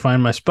up, try to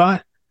find my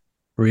spot,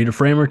 read a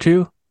frame or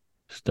two,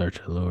 start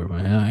to lower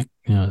my eye.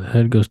 The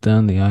head goes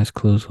down, the eyes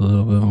close a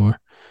little bit more.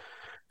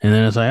 And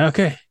then it's like,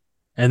 okay.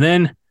 And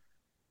then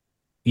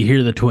you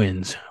hear the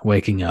twins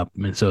waking up.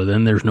 And so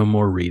then there's no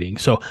more reading.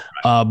 So,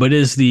 but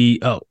I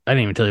didn't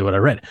even tell you what I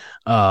read.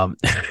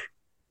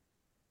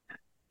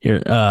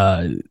 Here,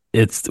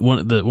 it's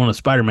one of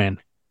Spider-Man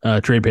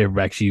trade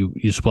paperbacks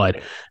you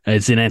supplied.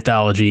 It's an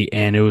anthology,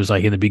 and it was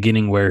like in the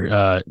beginning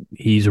where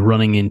he's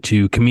running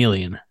into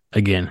Chameleon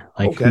again,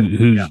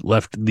 who's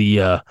left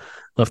the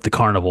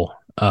carnival,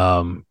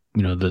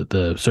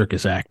 the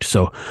circus act.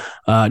 So,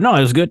 no,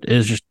 it was good. It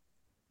was just,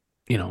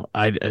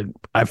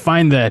 I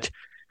find that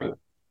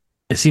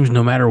it seems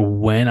no matter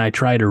when I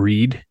try to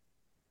read,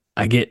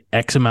 I get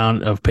X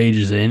amount of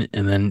pages in,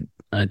 and then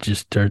I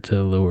just start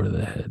to lower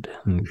the head.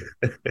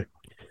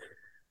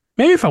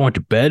 Maybe if I went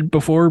to bed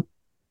before,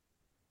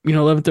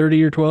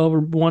 11:30 or 12 or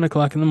 1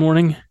 o'clock in the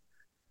morning.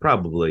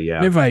 Probably,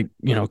 yeah. Maybe if I,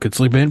 could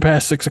sleep in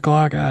past 6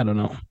 o'clock. I don't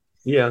know.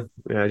 Yeah.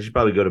 I should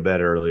probably go to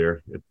bed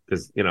earlier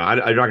because, I'm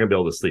not going to be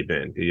able to sleep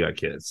in because you got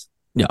kids.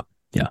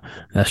 Yeah,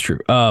 that's true.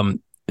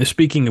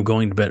 Speaking of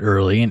going to bed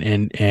early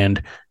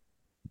and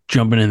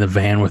jumping in the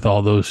van with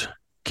all those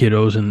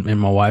kiddos and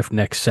my wife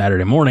next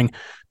Saturday morning,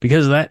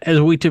 because of that, as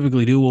we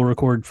typically do, we'll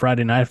record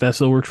Friday night if that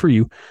still works for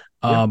you.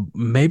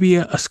 Maybe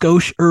a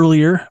skosh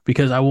earlier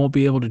because I won't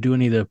be able to do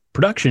any of the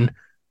production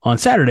on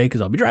Saturday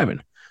because I'll be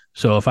driving.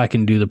 So if I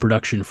can do the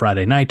production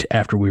Friday night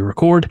after we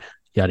record,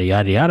 yada,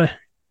 yada, yada,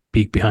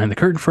 peek behind the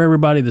curtain for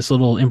everybody, this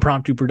little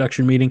impromptu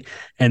production meeting.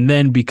 And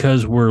then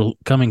because we're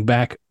coming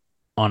back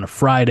on a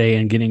Friday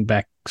and getting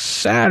back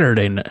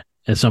Saturday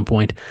at some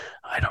point,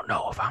 I don't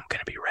know if I'm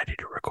going to be ready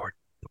to record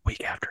the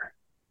week after.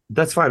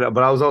 That's fine.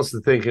 But I was also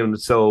thinking,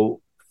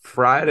 so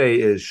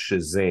Friday is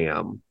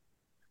Shazam.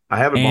 I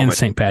haven't bought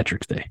St.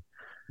 Patrick's Day.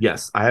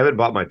 Yes, I haven't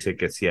bought my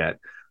tickets yet.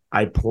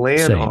 I plan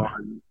Same.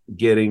 on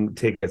getting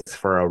tickets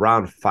for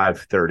around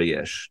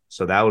 5:30 ish.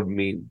 So that would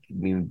mean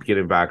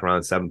getting back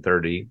around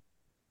 7:30.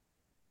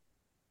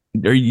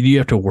 Do you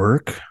have to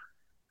work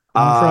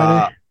on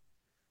Friday?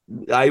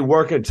 I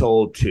work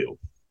until 2.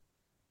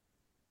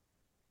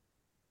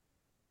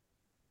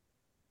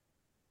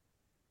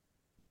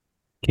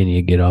 Can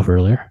you get off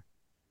earlier?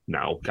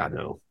 No, God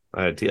no.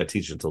 I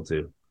teach until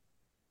 2.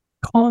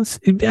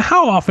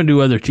 How often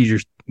do other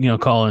teachers,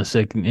 call in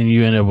sick and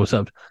you end up with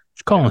something?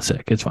 Just call in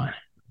sick. It's fine.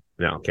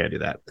 No, can't do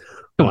that.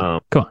 Come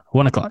on.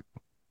 1:00.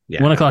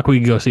 Yeah. 1:00 we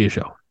can go see a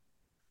show.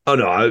 Oh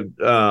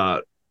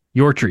no,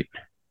 Your treat.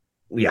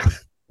 Yeah.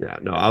 Yeah,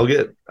 no, I'll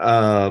get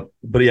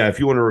but yeah, if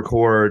you want to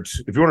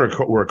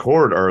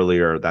record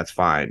earlier, that's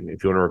fine.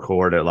 If you want to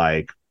record at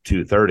like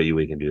 2:30,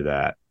 we can do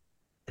that.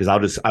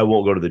 Because I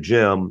won't go to the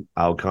gym.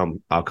 I'll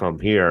come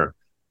here.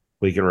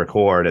 We can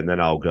record and then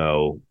I'll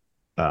go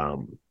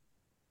to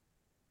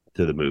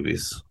the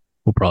movies.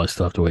 We'll probably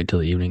still have to wait till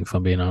the evening, if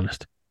I'm being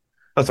honest.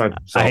 That's fine.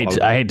 So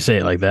I hate to say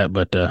it like that,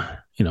 but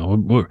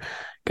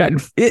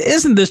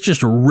isn't this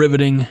just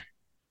riveting?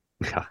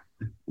 Yeah.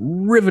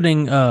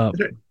 Riveting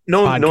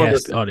no one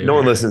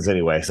listens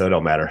anyway, so it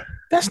don't matter.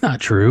 That's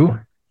not true.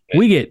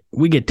 We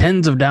get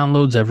tens of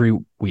downloads every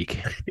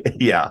week.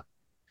 Yeah.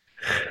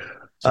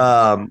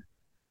 And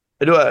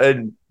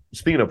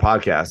speaking of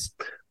podcasts,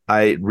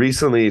 I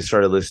recently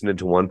started listening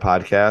to one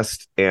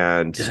podcast,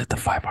 and is it the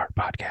 5 Heart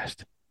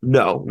Podcast?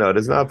 No, it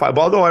is not 5.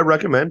 Although I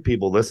recommend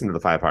people listen to the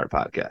 5 Heart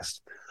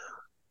Podcast.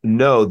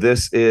 No,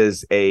 this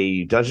is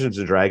a Dungeons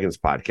and Dragons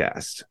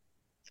podcast,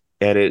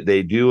 and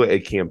they do a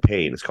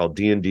campaign. It's called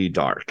D&D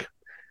Dark,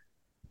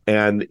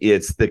 and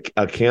it's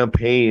a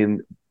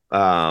campaign.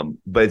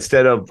 But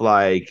instead of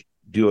like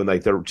doing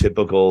like the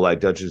typical like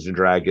Dungeons and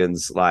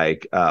Dragons,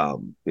 like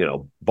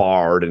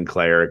bard and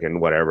cleric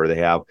and whatever they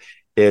have,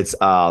 it's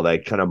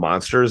like kind of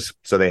monsters.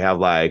 So they have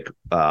like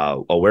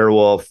a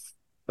werewolf,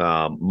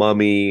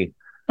 mummy,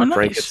 nice.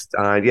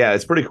 Frankenstein. Yeah,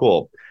 it's pretty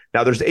cool.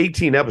 Now there's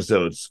 18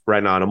 episodes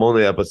right now, and I'm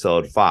only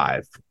episode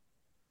 5,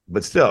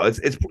 but still,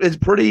 it's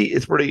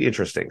pretty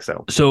interesting.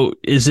 So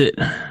is it?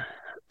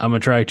 I'm gonna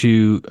try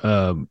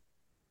to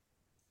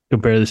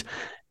compare this,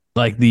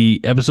 like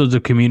the episodes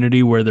of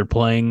Community where they're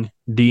playing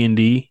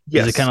D&D.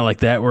 Yes. Is it kind of like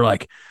that? Where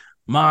like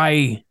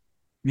in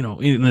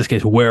this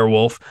case,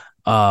 werewolf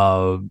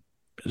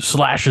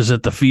slashes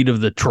at the feet of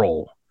the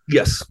troll.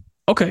 Yes.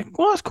 Okay,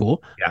 well that's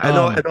cool. Yeah, and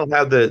they'll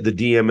have the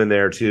DM in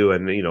there too,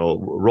 and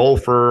roll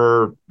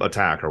for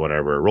attack or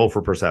whatever, roll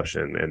for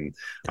perception, and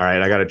all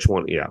right, I got a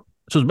 20. Yeah,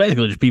 so it's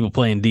basically just people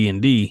playing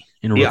D&D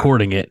and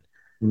recording it,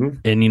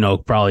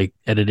 and probably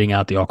editing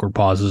out the awkward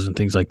pauses and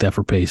things like that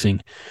for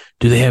pacing.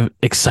 Do they have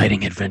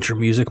exciting adventure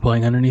music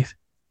playing underneath?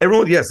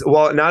 Everyone, yes.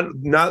 Well, not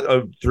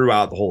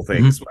throughout the whole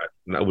thing,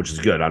 which is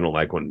good. I don't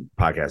like when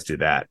podcasts do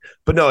that.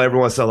 But no, every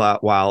once in a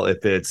while,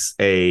 if it's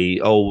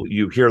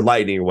you hear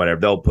lightning or whatever,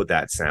 they'll put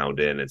that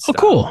sound in and stuff.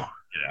 Oh, cool.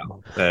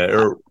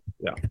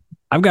 Yeah.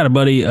 I've got a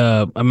buddy,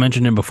 I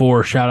mentioned him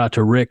before. Shout out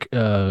to Rick,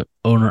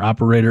 owner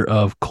operator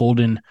of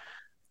Colden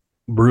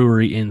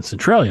Brewery in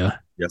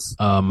Centralia. Yes.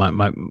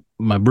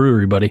 My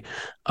brewery buddy.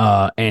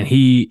 And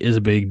he is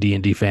a big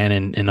D&D fan,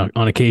 and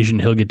on occasion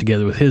he'll get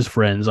together with his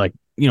friends, like,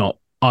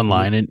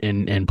 online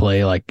and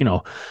play like,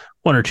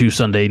 1 or 2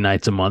 Sunday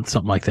nights a month,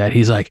 something like that.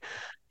 He's like,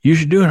 you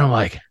should do it. I'm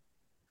like,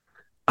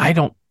 I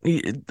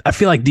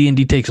feel like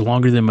D&D takes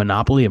longer than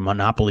Monopoly, and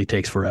Monopoly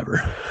takes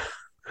forever.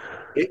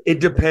 It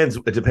depends.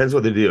 It depends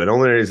what they do. And the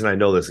only reason I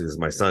know this is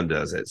my son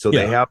does it. So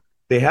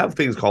they have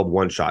things called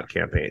one-shot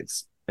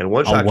campaigns, and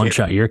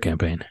one-shot year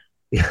campaign.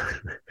 Yeah.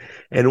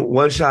 And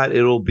one shot,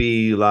 it'll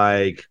be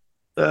like,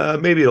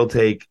 maybe it'll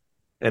take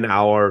an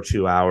hour or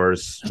 2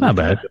 hours. It's not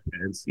bad.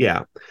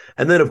 Yeah.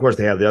 And then, of course,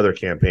 they have the other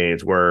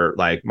campaigns where,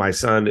 like, my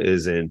son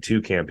is in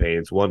 2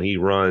 campaigns, one he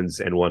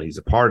runs and one he's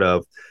a part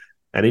of.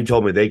 And he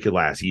told me they could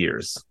last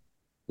years.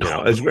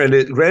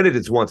 Granted,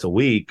 it's once a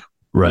week,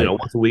 right?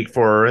 Once a week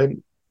for,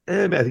 and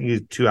I think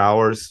it's 2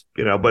 hours,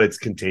 but it's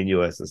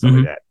continuous and stuff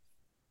like that.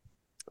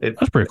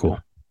 That's pretty cool.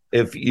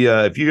 If you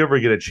ever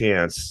get a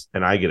chance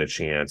and I get a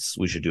chance,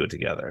 we should do it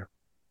together.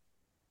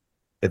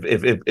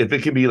 If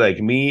it can be like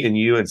me and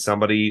you and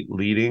somebody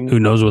leading who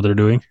knows what they're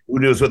doing,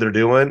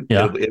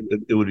 yeah,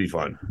 it would be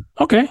fun.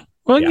 Okay,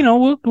 well,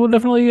 yeah. We'll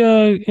definitely.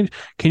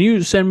 Can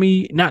you send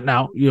me, not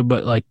now,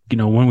 but like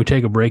when we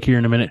take a break here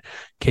in a minute,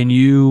 can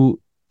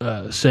you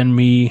send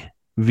me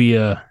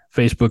via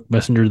Facebook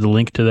Messenger the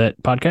link to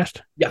that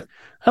podcast? Yeah,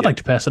 I'd like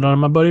to pass it on to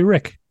my buddy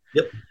Rick.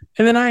 Yep.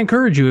 And then I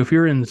encourage you, if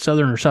you're in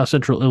southern or south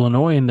central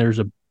Illinois and there's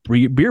a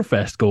beer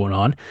fest going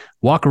on,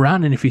 walk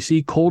around, and if you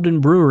see Colden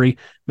Brewery,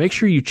 make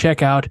sure you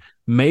check out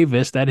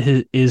Mavis. That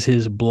is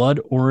his blood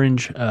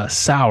orange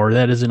sour.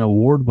 That is an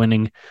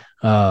award-winning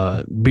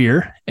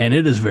beer, and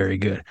it is very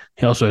good.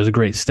 He also has a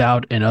great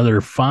stout and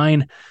other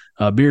fine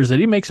beers that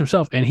he makes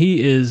himself, and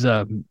he is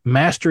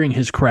mastering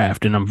his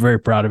craft, and I'm very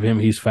proud of him.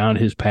 He's found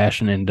his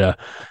passion, and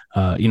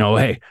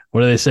hey,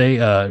 what do they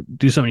say?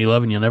 Do something you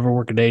love and you'll never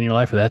work a day in your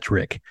life. That's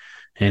Rick.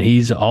 and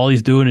he's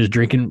doing is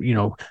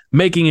drinking,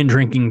 making and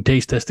drinking,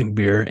 taste testing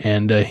beer,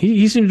 and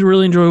he seems to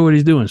really enjoy what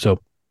he's doing. So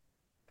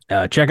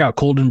check out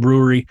Colden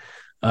Brewery,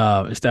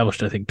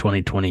 established I think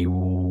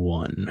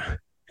 2021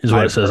 is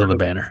what it says on the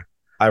banner.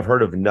 I've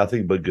heard of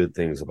nothing but good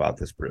things about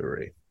this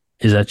brewery.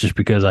 Is that just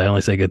because I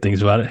only say good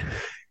things about it?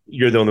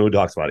 You're the only one who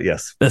talks about it.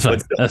 Yes, that's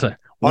fine. That's fine.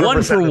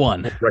 1 for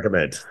 1.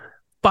 Recommend.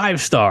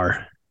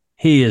 5-star.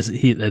 It's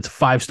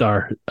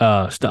 5-star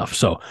stuff.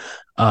 So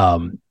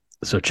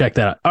check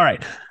that out. All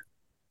right.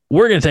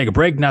 We're going to take a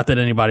break. Not that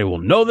anybody will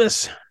know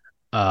this.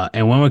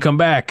 And when we come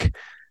back,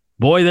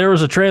 boy, there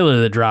was a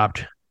trailer that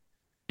dropped,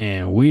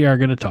 and we are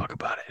going to talk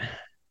about it.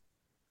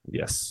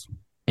 Yes.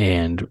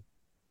 And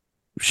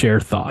share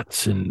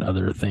thoughts and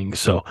other things.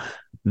 So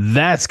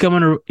that's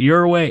coming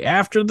your way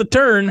after the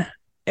turn,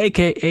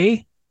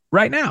 a.k.a.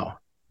 right now.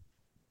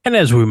 And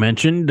as we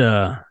mentioned,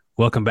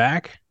 welcome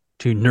back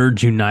to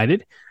Nerds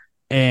United.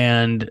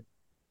 And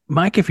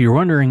Mike, if you're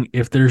wondering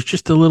if there's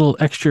just a little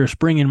extra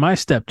spring in my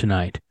step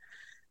tonight,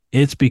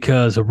 it's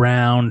because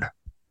around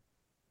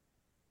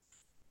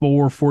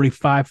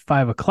 4:45,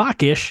 5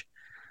 o'clock-ish,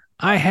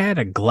 I had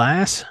a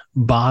glass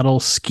bottle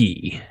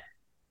ski.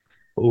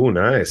 Oh,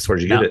 nice.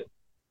 Where'd you get it?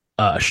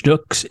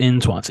 Schnucks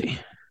in Swansea.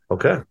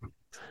 Okay.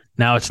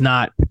 Now it's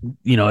not,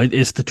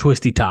 it's the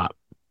twisty top.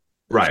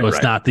 Right. So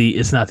it's not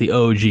the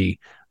OG,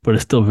 but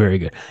it's still very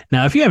good.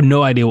 Now, if you have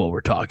no idea what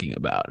we're talking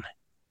about,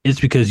 it's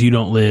because you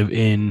don't live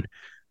in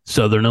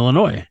Southern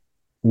Illinois,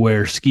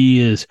 where ski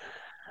is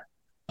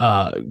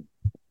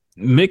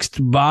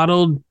mixed,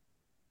 bottled,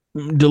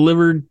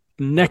 delivered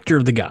nectar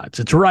of the gods.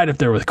 It's right up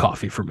there with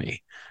coffee for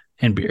me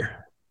and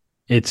beer.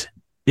 It's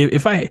do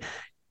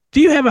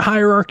you have a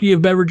hierarchy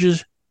of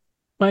beverages,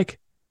 Mike?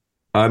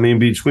 I mean,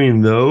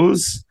 between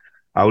those,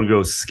 I would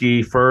go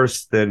ski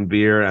first, then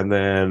beer, and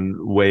then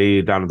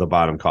way down at the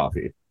bottom,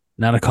 coffee.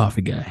 Not a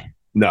coffee guy.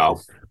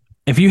 No.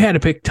 If you had to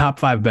pick top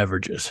 5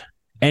 beverages,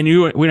 and we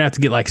don't have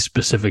to get like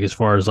specific as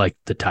far as like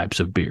the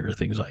types of beer,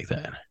 things like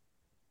that.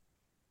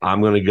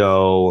 I'm going to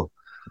go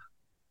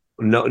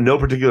no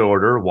particular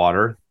order,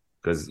 water,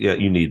 because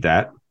you need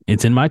that.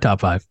 It's in my top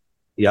 5.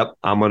 Yep.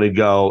 I'm going to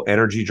go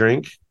energy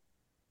drink.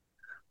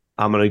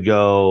 I'm going to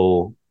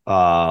go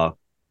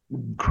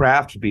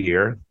craft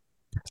beer.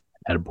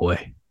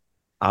 Attaboy.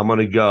 I'm going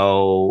to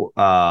go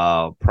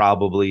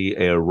probably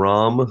a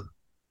rum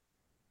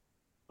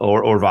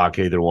or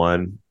vodka, either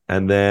one.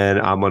 And then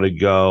I'm going to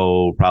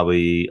go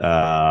probably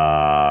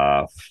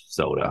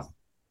soda.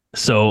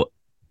 So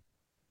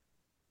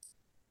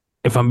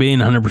if I'm being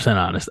 100%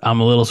 honest,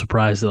 I'm a little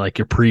surprised that like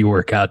your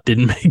pre-workout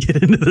didn't make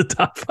it into the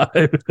top 5.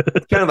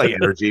 Kind of like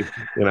energy,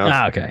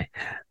 Okay.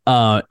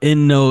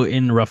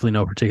 In roughly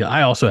no particular.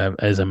 I also have,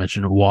 as I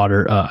mentioned,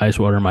 water, ice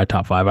water in my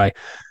top 5.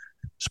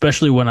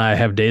 Especially when I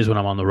have days when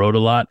I'm on the road a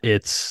lot,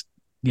 it's,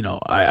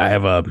 I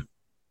have a,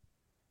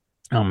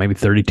 maybe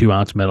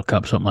 32-ounce metal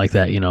cup, something like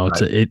that.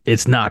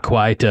 It's not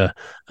quite a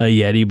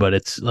Yeti, but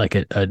it's like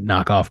a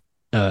knockoff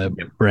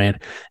brand,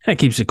 and it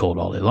keeps it cold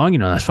all day long.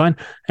 That's fine,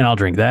 and I'll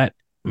drink that.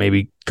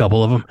 Maybe a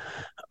couple of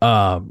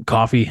them.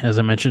 Coffee, as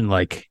I mentioned,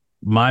 like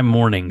my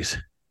mornings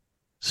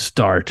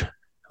start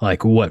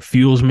like what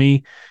fuels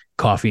me,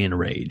 coffee and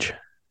rage.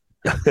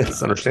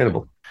 It's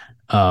understandable.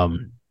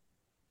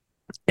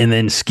 And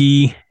then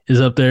ski is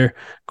up there,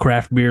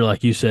 craft beer,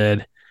 like you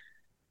said.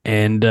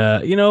 And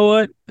you know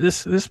what?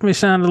 This may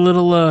sound a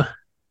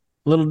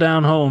little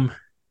down home,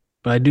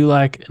 but I do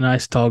like a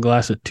nice tall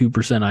glass of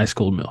 2% ice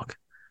cold milk.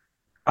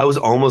 I was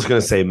almost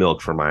going to say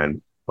milk for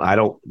mine. I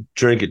don't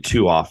drink it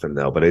too often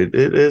though, but it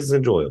is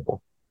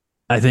enjoyable.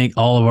 I think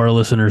all of our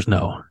listeners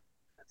know,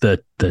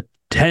 the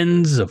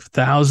tens of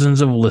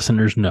thousands of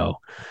listeners know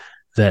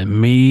that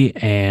me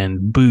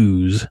and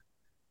booze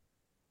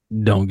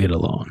don't get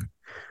along.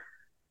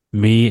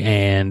 Me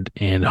and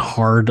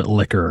hard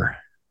liquor,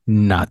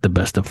 not the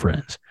best of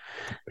friends.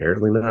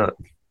 Apparently not.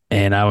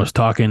 And I was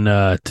talking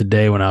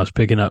today when I was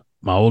picking up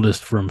my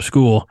oldest from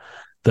school,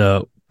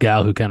 the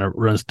gal who kind of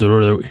runs the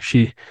door,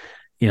 she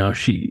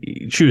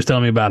was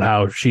telling me about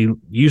how she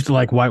used to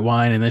like white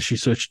wine and then she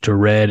switched to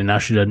red and now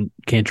she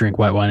can't drink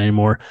white wine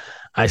anymore.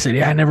 I said,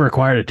 yeah, I never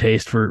acquired a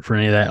taste for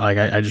any of that. Like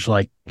I just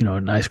like,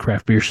 a nice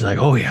craft beer. She's like,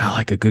 oh yeah, I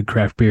like a good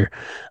craft beer.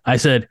 I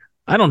said,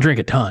 I don't drink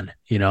a ton,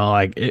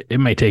 like it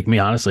may take me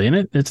honestly, and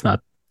it's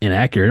not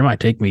inaccurate. It might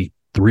take me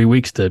 3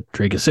 weeks to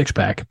drink a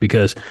 6-pack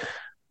because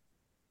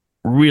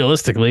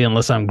realistically,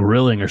 unless I'm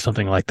grilling or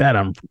something like that,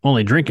 I'm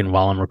only drinking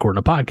while I'm recording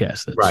a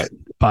podcast. That's right.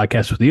 A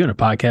podcast with you and a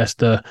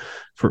podcast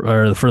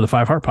for the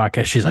 5 Heart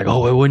podcast. She's like,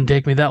 oh, it wouldn't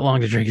take me that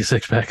long to drink a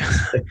 6-pack.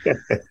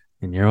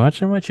 And you're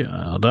watching my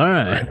child. All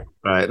right.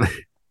 Right.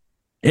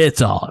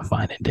 It's all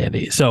fine and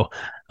dandy. So,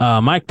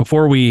 Mike,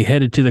 before we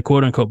headed to the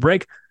quote unquote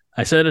break,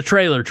 I said a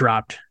trailer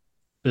dropped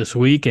this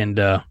week and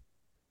I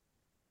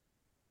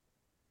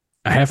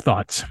have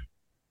thoughts.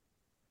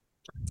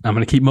 I'm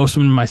going to keep most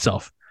of them to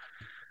myself.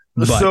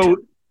 But so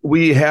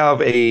we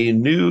have a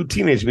new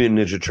Teenage Mutant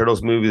Ninja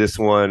Turtles movie. This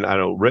one,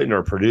 written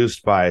or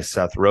produced by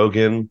Seth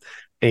Rogen.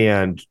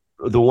 And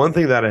the one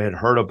thing that I had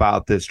heard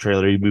about this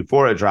trailer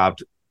before it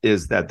dropped,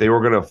 is that they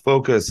were going to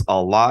focus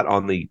a lot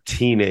on the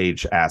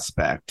teenage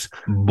aspect.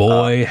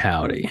 Boy,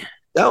 howdy.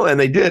 No, and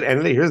they did.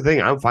 And here's the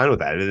thing: I'm fine with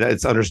that.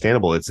 It's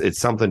understandable. It's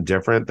something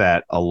different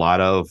that a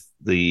lot of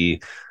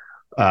the.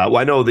 Well,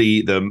 I know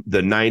the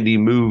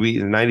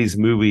 '90s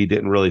movie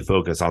didn't really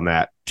focus on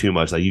that too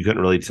much. Like you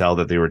couldn't really tell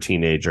that they were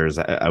teenagers.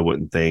 I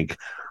wouldn't think.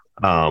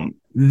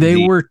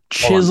 They were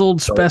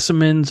chiseled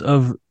specimens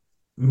of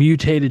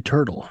mutated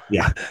turtle.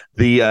 Yeah,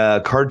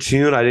 the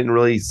cartoon I didn't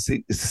really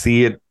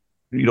see it,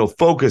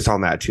 focus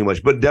on that too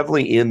much. But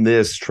definitely in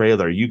this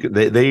trailer, you could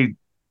they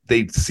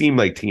seem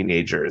like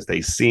teenagers.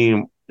 They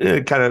seem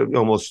kind of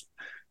almost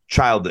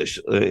childish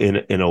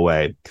in a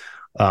way.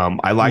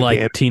 I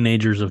like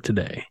teenagers of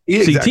today. Yeah,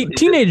 exactly. See,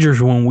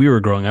 teenagers when we were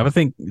growing up, I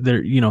think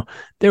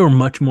they were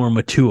much more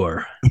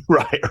mature.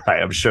 Right.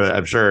 I'm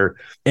sure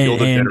the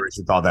older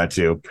generation thought that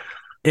too.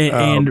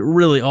 And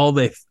really,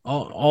 that's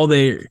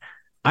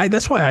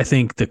why I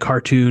think the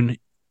cartoon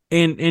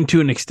and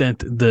to an extent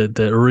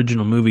the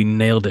original movie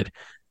nailed it,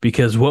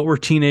 because what were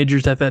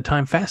teenagers at that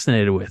time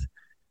fascinated with?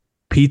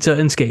 Pizza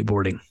and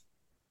skateboarding.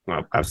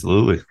 Well,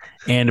 absolutely.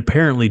 And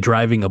apparently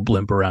driving a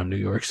blimp around New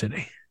York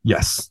City.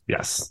 Yes.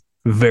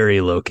 Very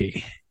low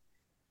key.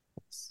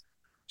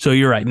 So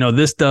you're right. No,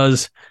 this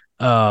does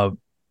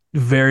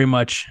very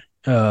much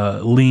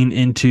lean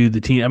into the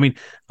teen. I mean,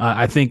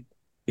 I think,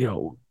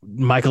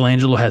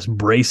 Michelangelo has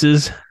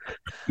braces.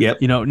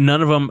 Yep.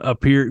 None of them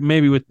appear,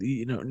 maybe with,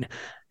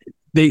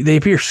 they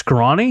appear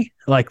scrawny.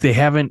 Like they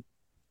haven't,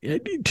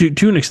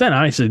 to an extent,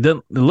 honestly, it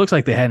looks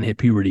like they hadn't hit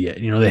puberty yet.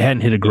 They hadn't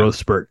hit a growth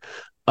spurt.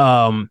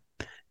 And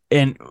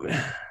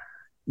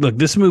look,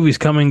 this movie's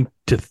coming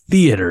to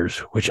theaters,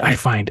 which I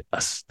find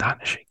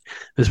astonishing.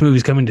 This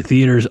movie's coming to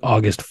theaters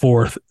August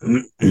 4th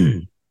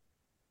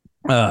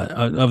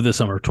of the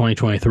summer of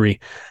 2023.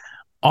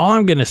 All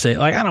I'm going to say,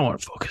 I don't want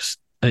to focus.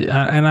 In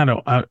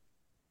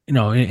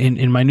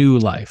my new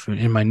life,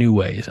 in my new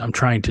ways, I'm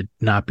trying to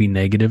not be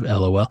negative,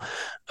 LOL.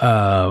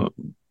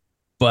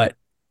 But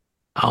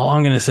all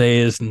I'm going to say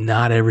is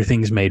not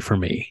everything's made for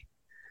me,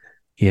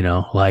 and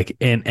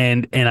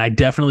I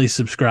definitely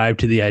subscribe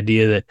to the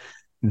idea that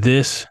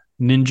this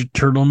Ninja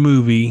Turtle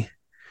movie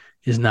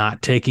is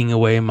not taking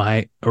away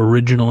my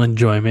original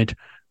enjoyment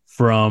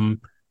from,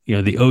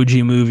 the OG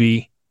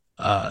movie,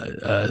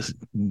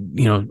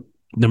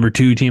 number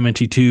 2,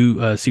 TMNT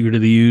 2, Secret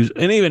of the Ooze.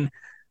 And even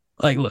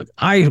look,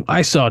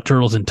 I saw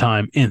Turtles in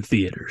Time in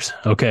theaters.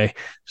 Okay.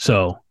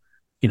 So,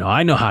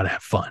 I know how to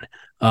have fun.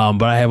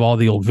 But I have all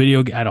the old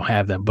I don't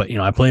have them, but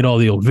I played all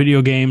the old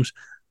video games.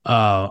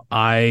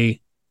 I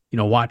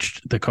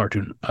watched the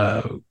cartoon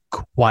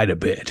quite a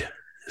bit.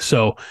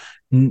 So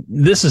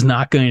this is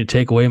not going to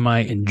take away my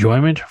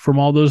enjoyment from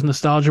all those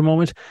nostalgia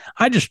moments.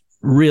 I just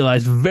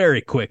realized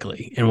very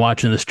quickly in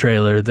watching this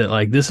trailer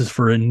that this is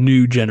for a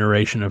new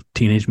generation of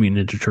Teenage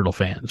Mutant Ninja Turtle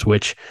fans,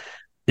 which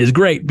is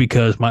great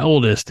because my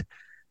oldest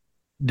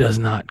does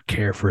not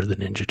care for the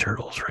Ninja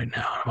Turtles right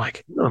now.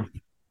 I'm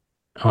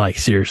like,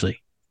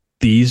 seriously.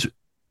 These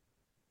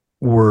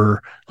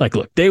were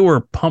look, they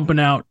were pumping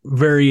out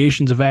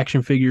variations of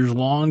action figures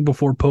long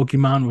before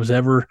Pokemon was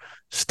ever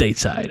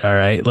stateside. All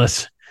right,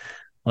 let's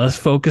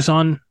focus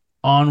on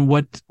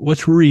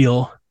what's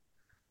real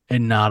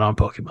and not on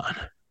Pokemon.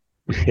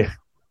 Yeah.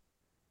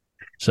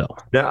 So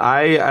now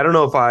I don't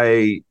know if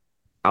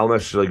I'll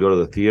necessarily go to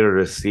the theater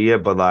to see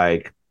it, but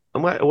I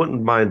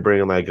wouldn't mind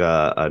bringing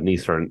a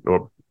niece or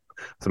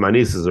so my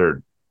nieces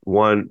are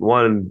one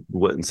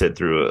wouldn't sit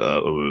through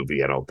a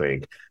movie, I don't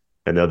think.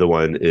 And the other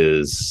one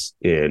is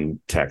in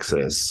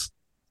Texas.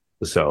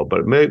 So,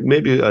 but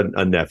maybe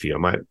a nephew. I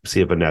might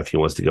see if a nephew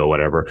wants to go,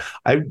 whatever.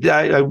 I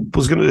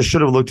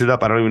should have looked it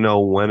up. I don't even know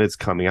when it's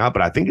coming out,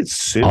 but I think it's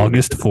soon.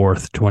 August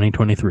 4th,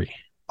 2023.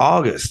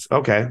 August.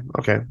 Okay.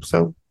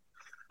 So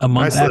a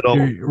month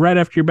right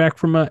after you're back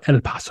from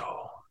El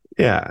Paso.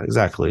 Yeah,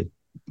 exactly.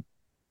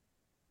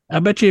 I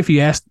bet you if you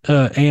asked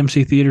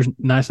AMC Theaters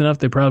nice enough,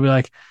 they'd probably be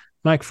like,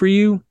 Mike, for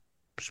you,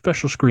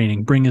 special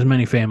screening. Bring as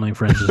many family and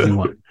friends as you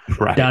want.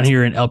 Right. Down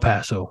here in El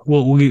Paso.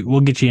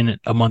 We'll get you in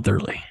a month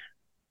early.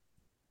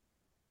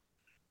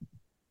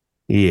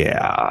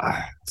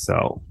 Yeah.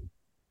 So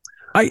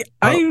I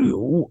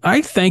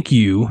thank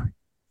you,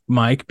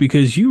 Mike,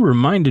 because you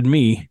reminded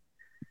me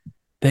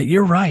that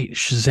you're right.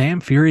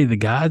 Shazam! Fury of the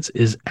Gods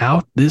is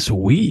out this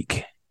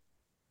week.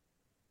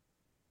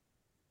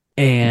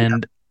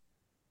 And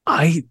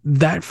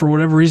for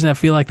whatever reason, I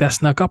feel like that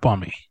snuck up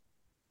on me.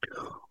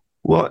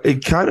 Well,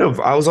 it kind of.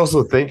 I was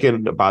also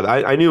thinking about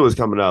it. I knew it was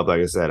coming up.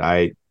 Like I said,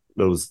 I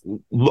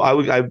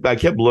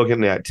kept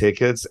looking at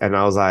tickets, and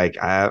I was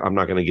like, I'm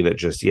not going to get it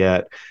just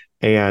yet.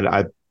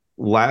 And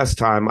last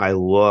time I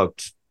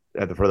looked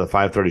for the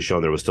 5:30 show,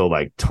 and there was still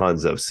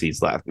tons of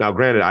seats left. Now,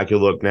 granted, I could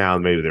look now,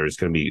 and maybe there's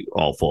going to be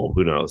all full.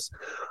 Who knows?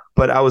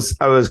 But I was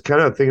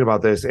kind of thinking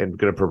about this and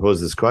going to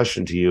propose this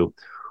question to you.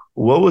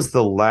 What was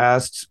the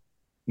last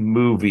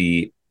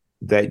movie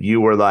that you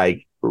were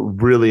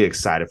really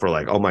excited for?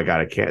 Oh my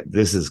God,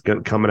 this is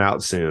coming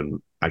out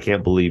soon. I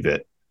can't believe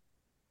it.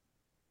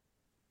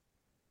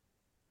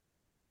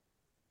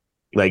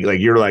 Like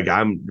you're like,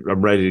 I'm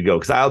ready to go.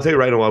 Because I'll tell you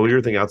right now, while we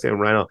were thinking, I'll tell you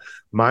right now,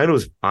 mine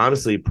was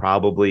honestly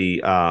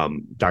probably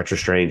Doctor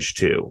Strange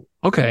 2.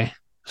 Okay.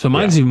 So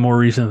mine's even more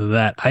recent than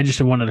that. I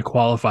just wanted to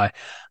qualify.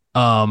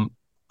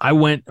 I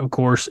went, of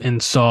course,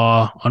 and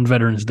saw on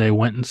Veterans Day,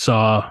 went and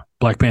saw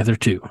Black Panther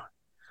 2.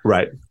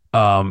 Right.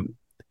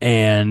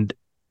 And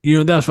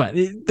that was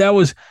fine.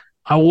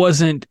 I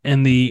wasn't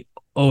in the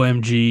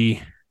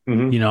OMG,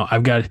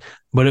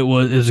 but it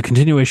was a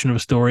continuation of a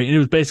story. And it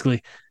was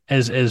basically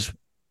as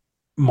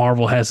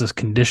Marvel has this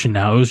condition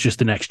now, it was just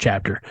the next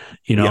chapter,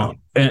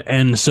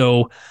 and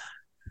so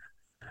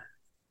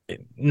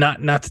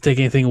not to take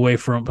anything away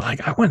from, but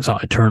like I went and saw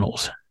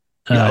Eternals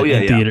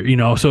in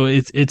theater, so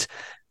it's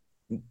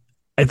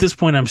at this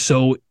point I'm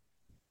so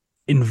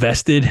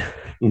invested,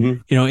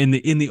 in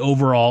the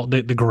overall,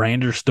 the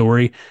grander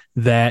story,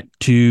 that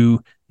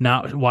to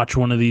not watch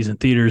one of these in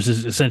theaters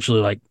is essentially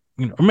like,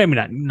 or maybe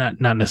not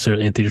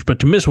necessarily in theaters, but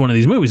to miss one of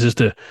these movies is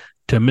to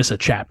miss a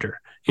chapter.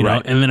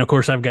 And then of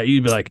course I've got you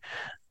to be like,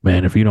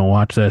 man, if you don't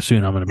watch that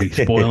soon, I'm going to be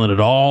spoiling it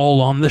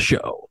all on the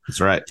show. That's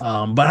right.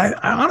 But I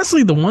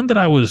honestly, the one that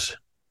I was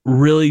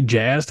really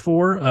jazzed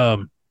for,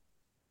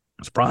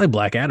 was probably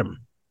Black Adam.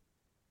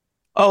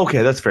 Oh,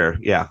 okay. That's fair.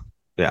 Yeah.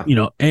 Yeah.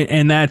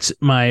 And that's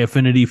my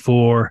affinity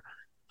for,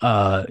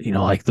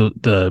 like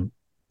the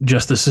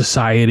Justice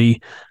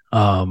Society.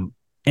 And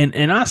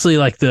honestly,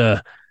 like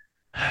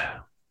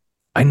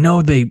I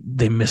know they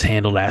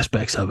mishandled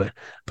aspects of it,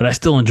 but I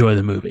still enjoy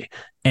the movie.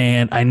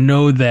 And I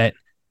know that,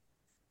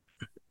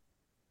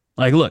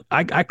 like, look,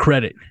 I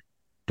credit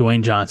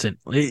Dwayne Johnson.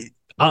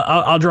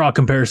 I'll draw a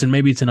comparison.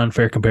 Maybe it's an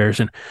unfair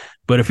comparison,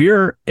 but if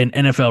you're an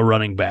NFL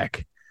running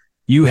back,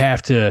 you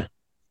have to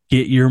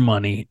get your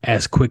money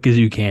as quick as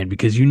you can,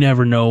 because you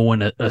never know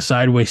when a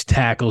sideways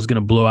tackle is going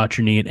to blow out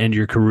your knee and end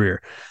your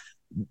career.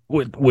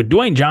 With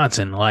Dwayne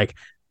Johnson, like,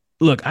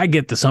 look, I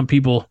get that some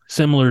people,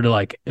 similar to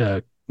like,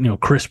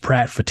 Chris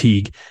Pratt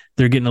fatigue,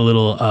 they're getting a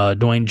little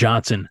Dwayne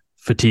Johnson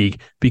fatigue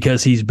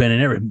because he's been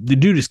in everything. The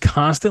dude is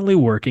constantly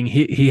working.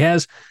 He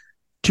has,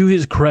 to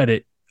his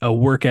credit, a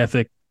work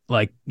ethic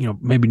like,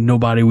 maybe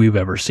nobody we've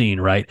ever seen,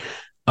 right?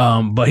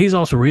 But he's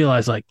also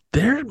realized, like,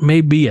 there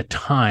may be a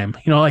time,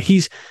 like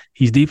he's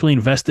deeply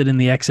invested in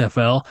the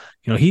XFL.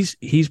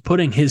 He's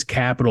putting his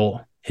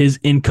capital, his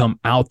income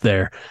out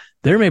there.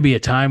 There may be a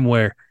time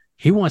where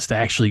he wants to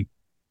actually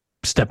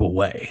step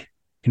away,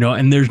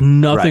 and there's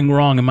nothing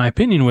wrong, in my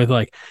opinion, with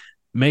like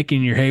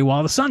making your hay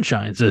while the sun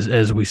shines,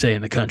 as we say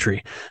in the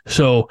country.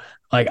 So,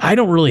 like, I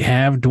don't really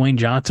have Dwayne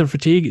Johnson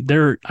fatigue.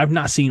 I've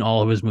not seen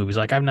all of his movies.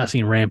 Like, I've not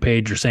seen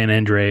Rampage or San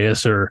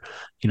Andreas or,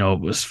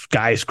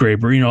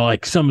 Skyscraper,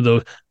 like some of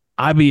those.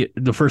 I'd be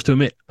the first to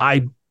admit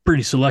I'm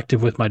pretty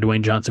selective with my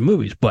Dwayne Johnson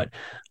movies, but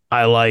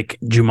I like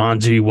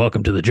Jumanji,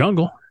 Welcome to the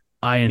Jungle.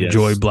 I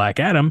enjoy Black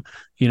Adam,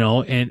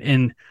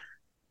 and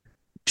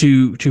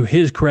to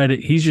his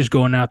credit, he's just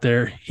going out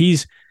there.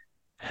 He's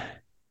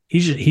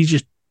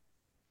just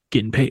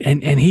getting paid,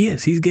 and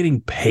he's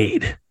getting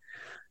paid.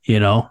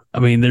 I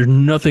mean, there's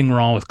nothing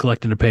wrong with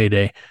collecting a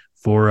payday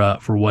for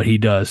what he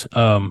does.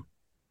 So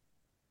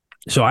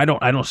I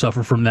don't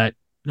suffer from that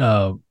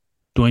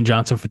Dwayne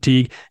Johnson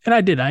fatigue, and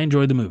I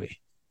enjoyed the movie.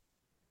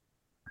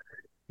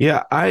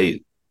 Yeah,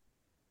 I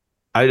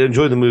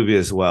enjoyed the movie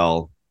as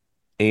well,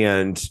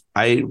 and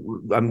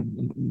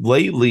I'm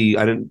lately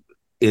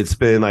it's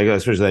been like,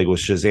 especially like with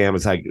Shazam,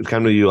 it's like, it's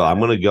kind of I'm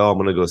gonna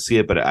go see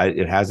it, but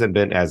it hasn't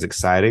been as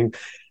exciting.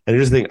 And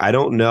here's the thing, I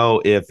don't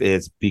know if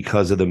it's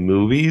because of the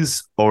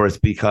movies or it's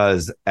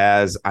because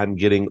as I'm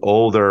getting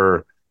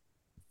older,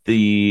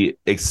 the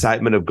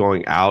excitement of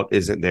going out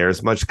isn't there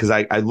as much. Because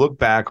I look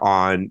back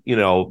on,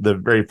 the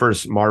very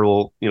first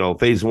Marvel,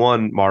 phase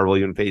 1 Marvel,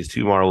 even phase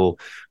 2 Marvel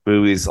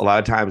movies. A lot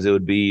of times it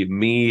would be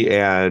me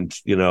and,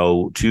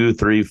 2,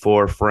 3,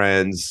 4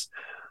 friends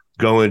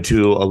going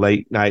to a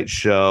late night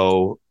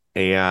show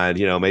and,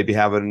 maybe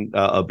having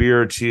a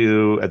beer or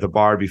two at the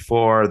bar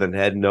before, then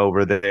heading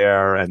over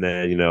there and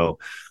then,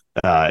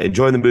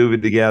 enjoying the movie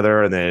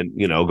together and then,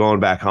 going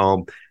back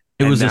home.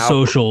 It was a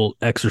social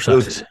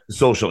exercise.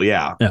 Social,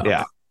 yeah.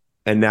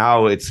 And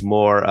now it's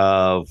more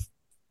of,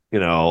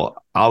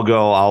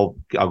 I'll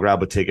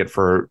grab a ticket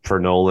for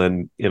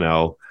Nolan,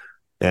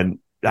 and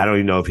I don't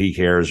even know if he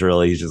cares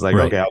really. He's just like,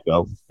 okay, I'll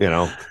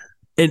go,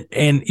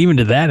 And even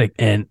to that,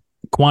 and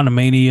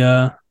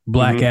Quantumania,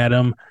 Black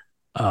Adam,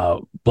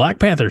 Black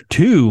Panther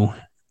 2,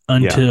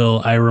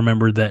 until I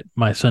remembered that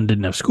my son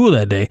didn't have school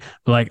that day.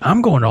 But like,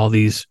 I'm going to all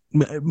these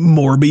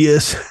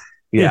Morbius.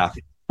 Yeah.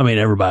 I mean,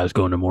 everybody was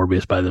going to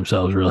Morbius by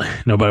themselves, really.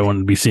 Nobody wanted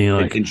to be seen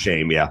like in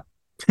shame, yeah.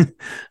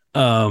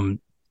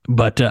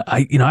 But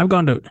I've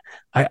gone to,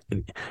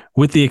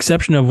 with the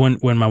exception of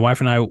when my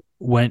wife and I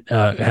went,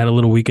 had a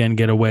little weekend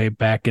getaway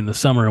back in the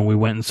summer, and we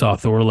went and saw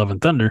Thor: Love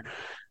and Thunder.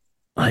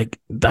 Like,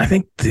 I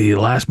think the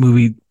last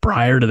movie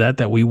prior to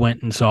that we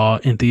went and saw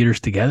in theaters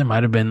together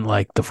might have been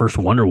like the first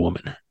Wonder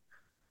Woman.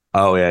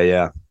 Oh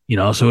yeah.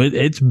 So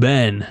it's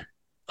been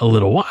a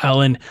little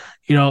while, and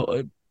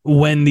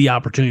when the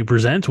opportunity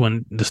presents,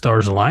 when the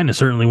stars align, and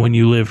certainly when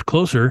you lived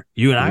closer,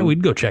 you and I,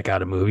 we'd go check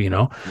out a movie.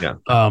 Yeah.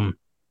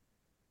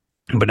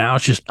 But now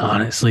it's just,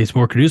 honestly, it's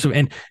more conducive.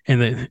 And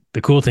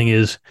the cool thing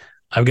is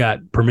I've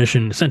got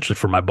permission essentially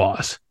from my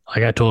boss.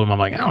 Like I told him, I'm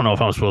like, I don't know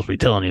if I'm supposed to be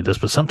telling you this,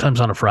 but sometimes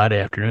on a Friday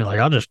afternoon, like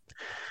I'll just,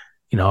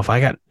 if I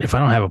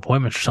don't have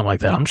appointments or something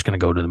like that, I'm just going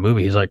to go to the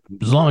movie. He's like,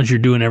 as long as you're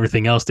doing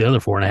everything else the other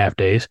 4.5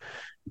 days.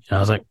 I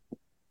was like,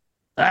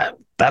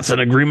 that's an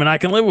agreement I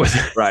can live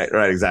with. Right,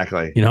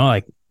 exactly.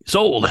 Like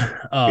sold.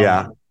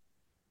 Yeah.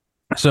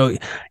 So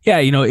yeah,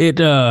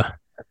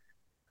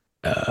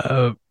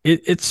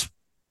 it's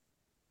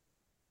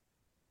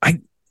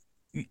I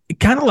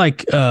kind of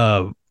like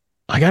I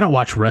don't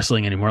watch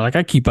wrestling anymore. Like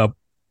I keep up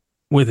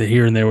with it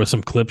here and there with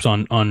some clips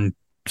on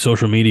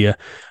social media,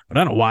 but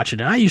I don't watch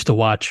it. And I used to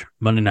watch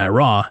Monday Night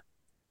Raw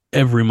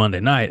every Monday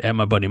night at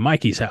my buddy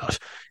Mikey's house.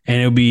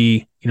 And it would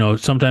be,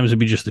 sometimes it'd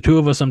be just the two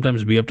of us, sometimes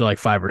it'd be up to like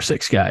 5 or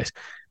 6 guys.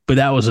 But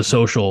that was a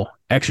social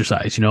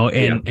exercise,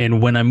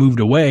 and when I moved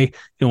away,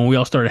 when we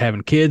all started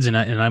having kids and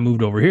I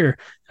moved over here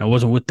and I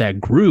wasn't with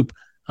that group,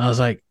 I was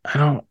like,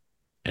 I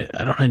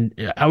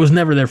was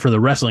never there for the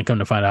wrestling. Come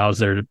to find out I was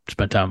there to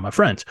spend time with my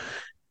friends.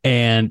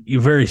 And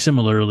you very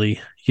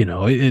similarly,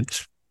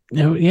 it's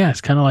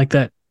kind of like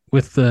that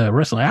with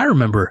wrestling. I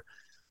remember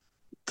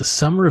the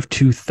summer of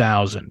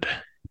 2000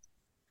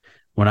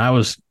 when I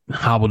was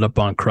hobbled up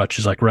on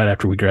crutches, like right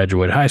after we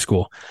graduated high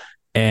school.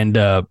 And,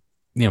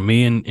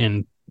 me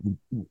and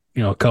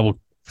a couple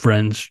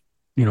friends,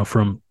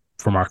 from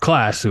our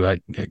class who I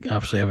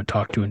obviously haven't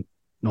talked to in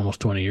almost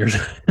 20 years.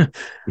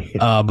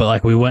 But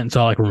like we went and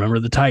saw like Remember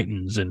the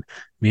Titans, and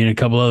me and a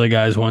couple other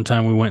guys, one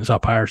time we went and saw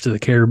Pirates of the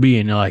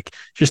Caribbean, like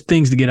just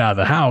things to get out of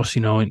the house,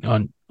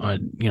 and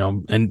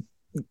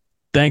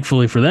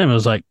thankfully for them, it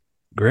was like,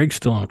 Greg's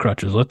still on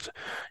crutches. Let's,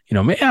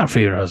 maybe I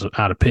figured I was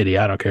out of pity.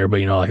 I don't care,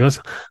 but like,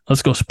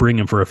 let's go spring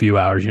him for a few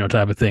hours,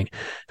 type of thing.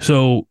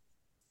 So,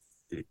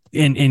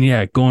 and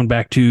yeah, going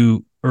back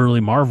to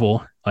early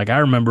Marvel, like I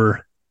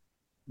remember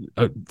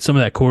some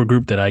of that core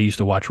group that I used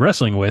to watch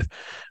wrestling with,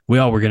 we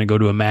all were going to go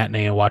to a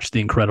matinee and watch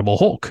The Incredible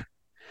Hulk.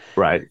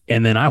 Right.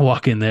 And then I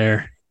walk in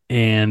there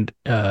and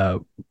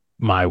I'm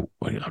trying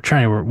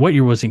to remember, what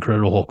year was The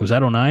Incredible Hulk? Was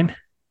that 09?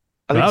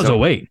 That was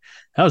 08.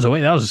 That was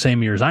 08. That was the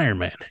same year as Iron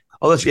Man.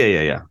 Oh, that's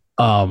yeah.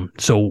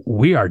 So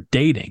we are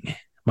dating,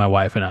 my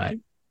wife and I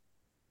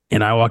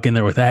walk in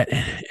there with that,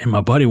 and my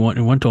buddy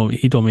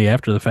he told me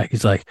after the fact,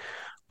 he's like,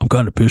 I'm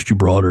kind of pissed you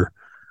brought her.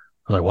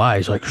 I was like, why?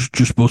 He's like, it's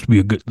just supposed to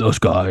be those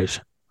guys.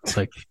 It's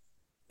like,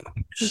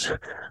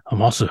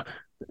 I'm also,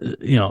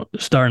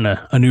 starting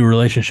a new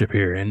relationship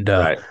here, and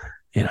right.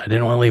 I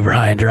didn't want to leave her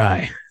high and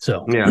dry.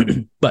 So, yeah.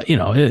 But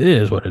it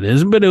is what it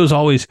is. But it was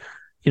always,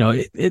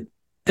 it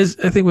is.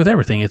 I think with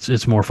everything,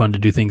 it's more fun to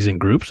do things in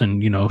groups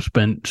and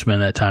spend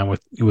that time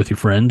with your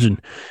friends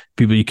and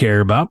people you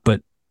care about.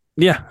 But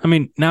yeah, I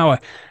mean, now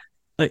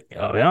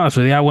I'll be honest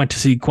with you, I went to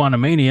see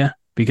Quantumania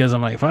because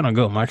I'm like, if I don't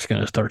go, Mike's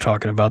going to start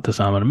talking about this.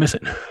 I'm going to miss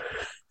it.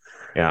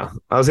 Yeah,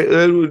 I was.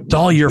 It's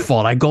all your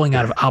fault. I'm going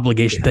out of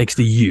obligation thanks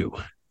to you.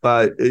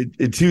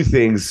 Two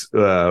things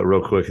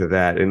real quick to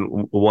that,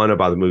 and one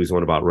about the movies,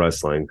 one about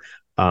wrestling.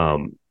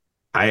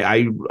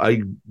 I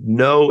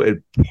know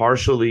it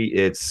partially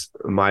it's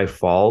my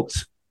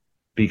fault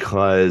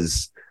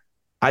because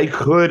I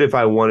could, if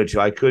I wanted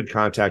to, I could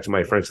contact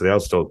my friends, so they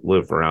all still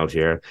live around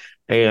here,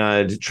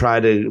 and try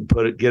to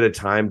get a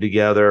time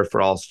together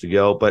for us to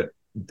go. But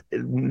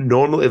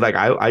normally, like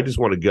I just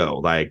want to go.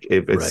 Like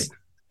if it's right.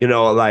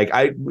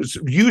 Like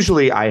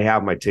usually I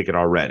have my ticket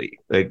already.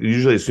 Like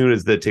usually as soon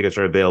as the tickets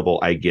are available,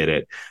 I get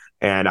it,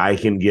 and I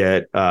can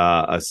get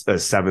a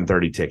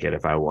 7:30 ticket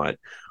if I want.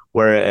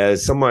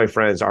 Whereas some of my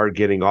friends aren't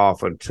getting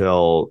off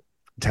until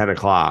 10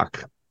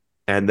 o'clock.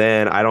 And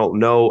then I don't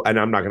know, and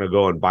I'm not going to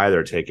go and buy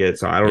their ticket.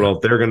 So I don't know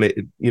if they're going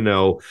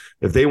to,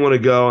 if they want to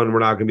go and we're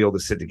not going to be able to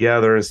sit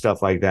together and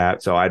stuff like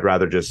that. So I'd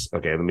rather just,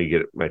 okay, let me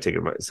get my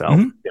ticket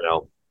myself,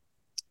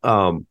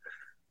 But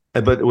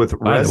with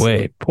by the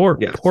way, poor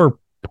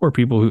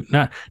people who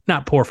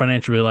not poor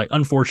financially, like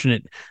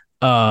unfortunate,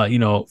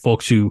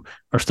 folks who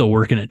are still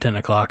working at 10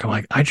 o'clock. I'm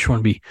like, I just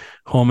want to be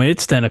home.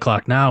 It's 10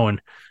 o'clock now. And,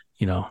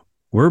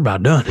 we're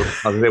about done.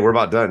 We're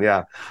about done.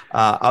 Yeah.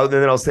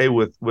 Then I'll say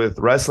with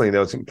wrestling,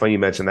 though, it's funny you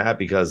mentioned that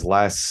because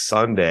last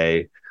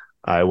Sunday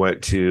I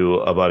went to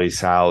a buddy's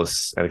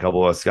house and a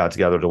couple of us got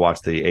together to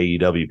watch the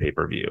AEW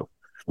pay-per-view.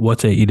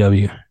 What's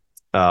AEW?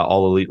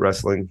 All Elite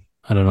Wrestling.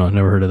 I don't know. I've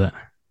never heard of that.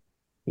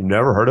 You've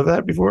never heard of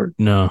that before?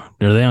 No.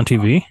 Are they on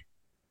TV?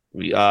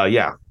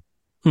 Yeah.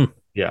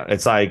 Yeah.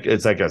 It's like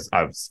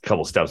a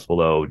couple steps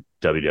below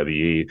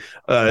WWE.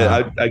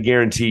 I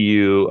guarantee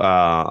you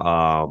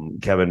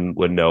Kevin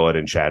would know it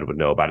and Chad would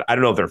know about it. I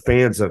don't know if they're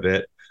fans of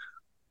it,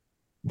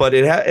 but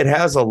it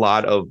has a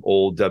lot of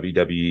old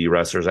WWE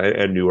wrestlers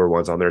and newer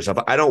ones on there.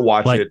 Stuff. I don't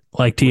watch it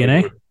like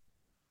TNA.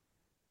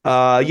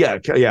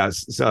 Yeah.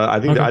 So I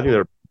think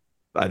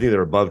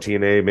they're above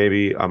TNA.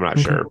 Maybe I'm not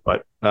sure,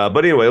 but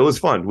anyway, it was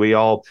fun. We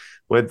all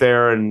went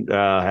there and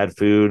had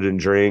food and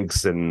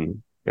drinks,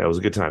 and it was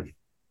a good time.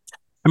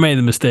 I made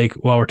the mistake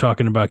while we're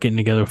talking about getting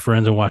together with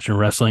friends and watching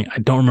wrestling. I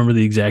don't remember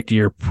the exact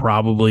year,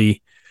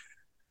 probably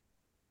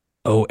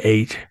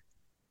 08.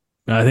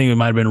 I think it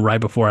might have been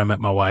right before I met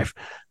my wife.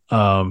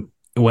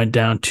 Went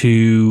down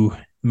to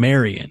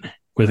Marion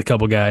with a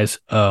couple guys.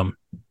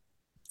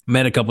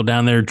 Met a couple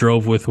down there,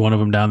 drove with one of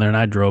them down there, and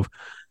I drove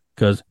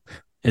because,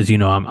 as you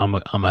know,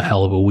 I'm a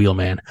hell of a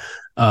wheelman.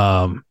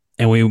 And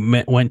we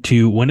went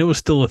to, when it was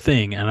still a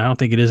thing, and I don't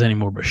think it is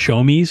anymore, but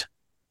Show Me's.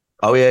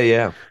 Oh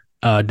yeah.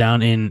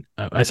 Down in,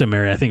 I said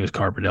Marion, I think it was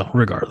Carbondale,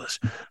 regardless.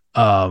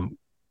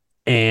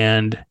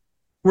 And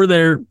we're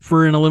there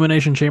for an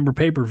Elimination Chamber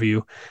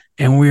pay-per-view,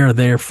 and we are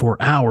there for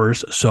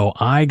hours. So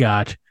I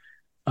got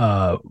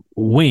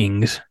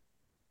wings,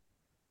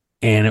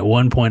 and at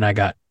one point I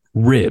got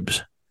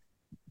ribs.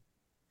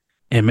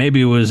 And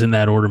maybe it was in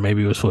that order,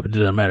 maybe it was flipped, it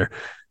doesn't matter.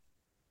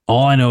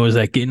 All I know is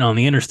that getting on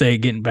the interstate,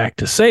 getting back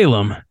to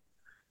Salem,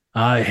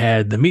 I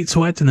had the meat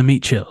sweats and the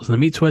meat chills. The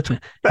meat sweats, and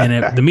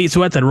at the meat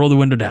sweats, I'd roll the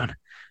window down.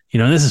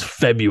 This is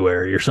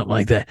February or something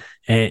like that.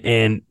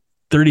 And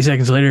 30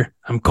 seconds later,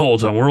 I'm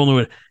cold, so I'm rolling the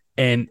window.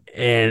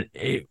 And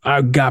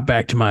I got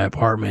back to my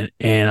apartment,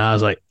 and I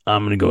was like,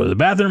 I'm going to go to the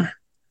bathroom.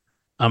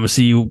 I'm going to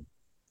see you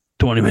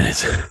 20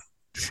 minutes.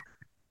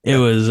 It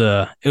was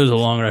a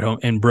long ride home.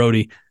 And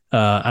Brody,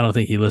 I don't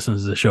think he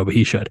listens to the show, but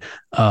he should.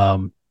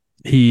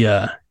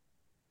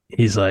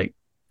 He's like,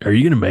 are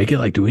you going to make it?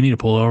 Like, do we need to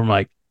pull over? I'm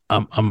like,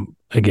 I'm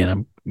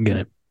going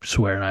to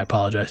swear, and I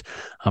apologize.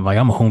 I'm like,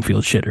 I'm a home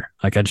field shitter.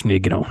 Like, I just need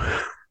to get home.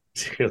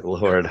 Dear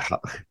Lord.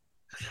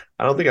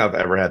 I don't think I've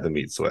ever had the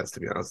meat sweats, to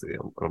be honest with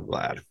you. I'm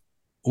glad.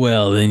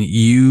 Well, then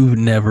you've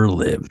never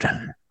lived.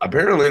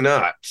 Apparently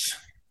not.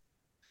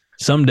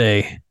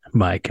 Someday,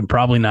 Mike, and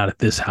probably not at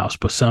this house,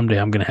 but someday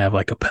I'm going to have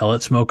like a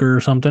pellet smoker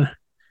or something.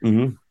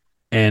 Mm-hmm.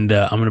 And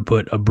I'm going to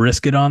put a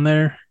brisket on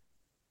there.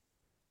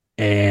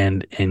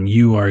 And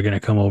you are going to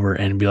come over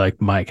and be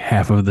like, Mike,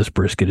 half of this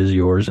brisket is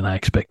yours, and I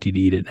expect you to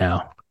eat it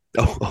now.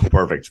 Oh,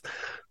 perfect.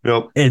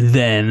 Nope. And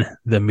then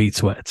the meat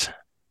sweats.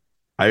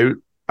 I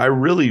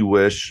really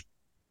wish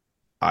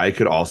I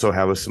could also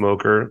have a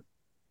smoker,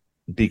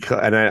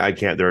 because, and I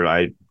can't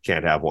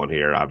have one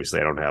here. Obviously,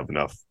 I don't have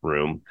enough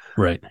room.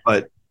 Right.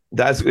 But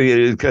that's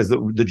because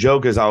the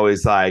joke is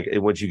always like,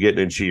 once you get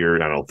into your,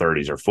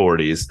 30s or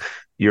 40s,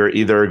 you're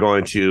either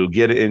going to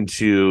get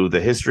into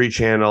the History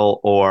Channel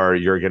or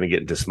you're going to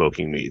get into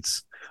smoking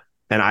meats.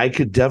 And I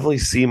could definitely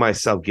see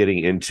myself getting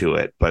into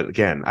it. But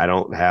again, I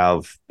don't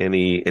have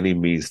any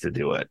means to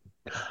do it.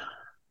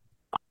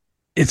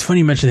 It's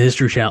funny you mentioned the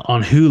History Channel.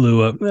 On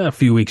Hulu a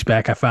few weeks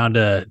back, I found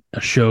a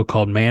show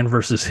called Man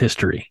vs.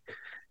 History.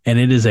 And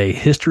it is a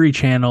History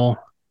Channel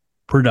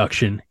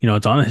production.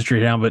 It's on the History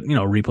Channel, but,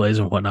 replays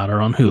and whatnot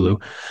are on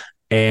Hulu.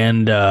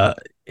 And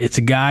it's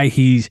a guy,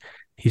 he's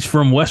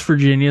from West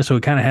Virginia, so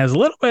he kind of has a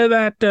little bit of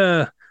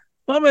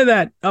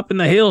that up in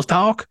the hills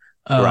talk.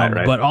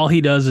 Right. But all he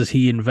does is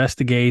he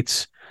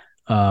investigates,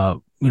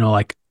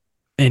 like,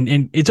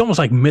 and it's almost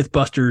like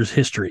Mythbusters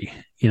history,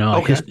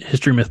 Okay.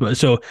 History Mythbusters.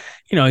 So,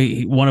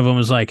 one of them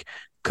is like,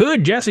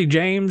 could Jesse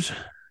James,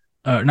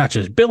 not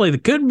just Billy,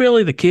 could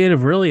Billy the Kid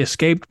have really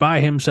escaped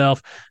by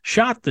himself,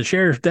 shot the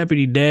sheriff's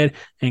deputy dead,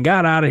 and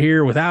got out of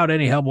here without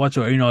any help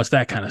whatsoever? It's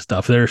that kind of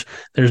stuff. There's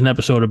an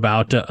episode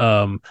about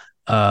the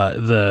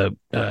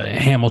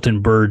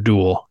Hamilton Bird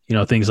duel,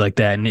 things like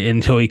that. And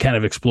until he kind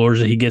of explores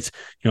it, he gets,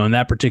 in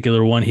that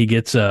particular one, he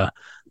gets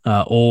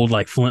old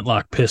like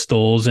flintlock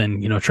pistols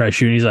and, try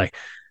shooting. He's like,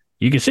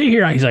 you can see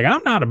here, he's like,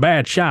 I'm not a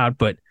bad shot,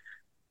 but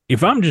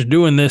if I'm just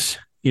doing this,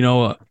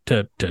 to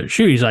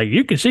shoot, he's like,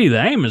 you can see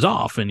the aim is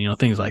off and,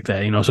 things like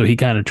that, so he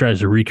kind of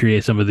tries to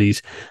recreate some of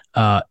these.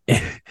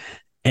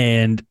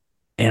 And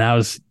I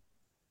was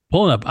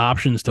pulling up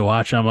options to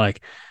watch. I'm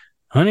like,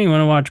 honey, you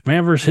want to watch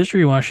Man vs.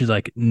 History? She's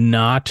like,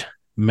 not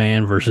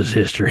Man vs.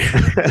 History.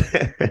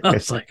 I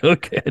was like,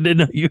 okay, I didn't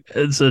know you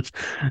had such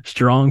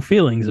strong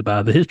feelings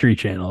about the History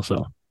Channel.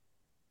 So,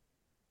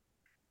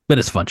 but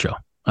it's a fun show.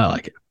 I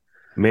like it.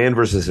 Man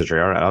vs. History.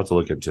 All right, I'll have to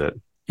look into it.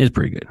 It's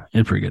pretty good.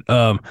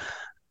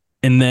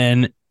 And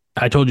then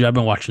I told you I've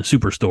been watching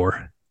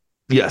Superstore.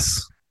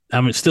 Yes.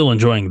 I'm still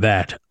enjoying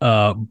that.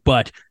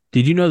 But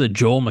did you know that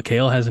Joel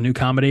McHale has a new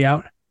comedy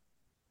out?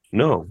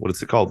 No. What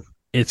is it called?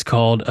 It's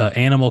called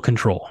Animal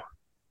Control.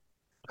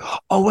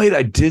 Oh, wait.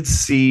 I did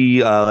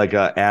see like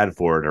an ad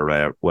for it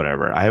or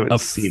whatever. I haven't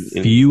seen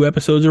a few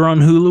episodes are on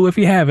Hulu if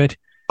you have it.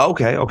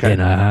 Okay.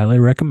 And I highly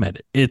recommend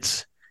it.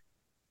 It's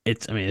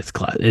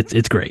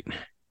great.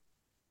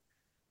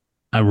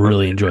 I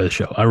really enjoy the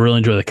show. I really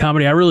enjoy the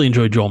comedy. I really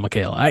enjoy Joel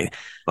McHale.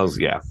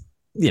 Yeah.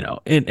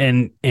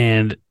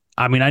 And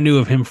I mean, I knew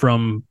of him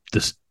from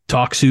this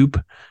Talk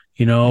Soup,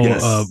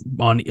 Yes.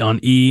 on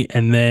E,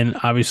 and then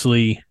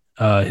obviously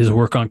his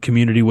work on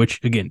Community,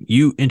 which again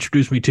you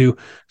introduced me to,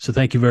 so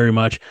thank you very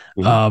much.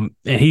 Mm-hmm.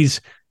 And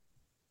he's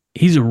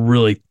a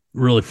really,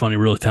 really funny,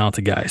 really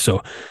talented guy.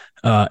 So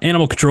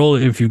Animal Control,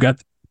 if you've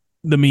got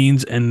the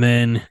means, and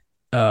then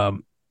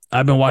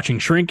I've been watching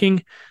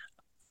Shrinking.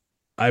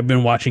 I've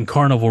been watching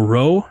Carnival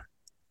Row,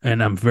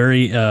 and I'm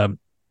very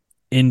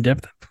in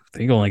depth. I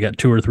think I only got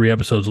 2 or 3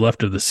 episodes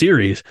left of the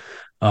series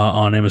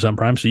on Amazon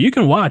Prime, so you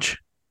can watch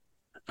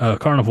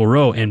Carnival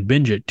Row and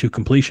binge it to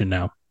completion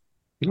now.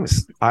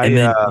 Yes. And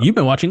then you've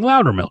been watching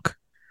Loudermilk.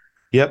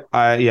 Yep.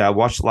 I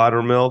watched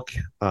Loudermilk.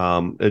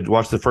 I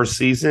watched the first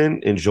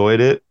season,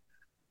 enjoyed it.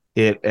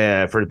 It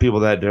for the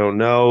people that don't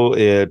know,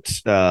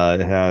 it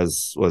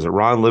was it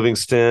Ron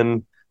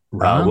Livingston,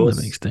 Ron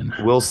Livingston,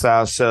 Will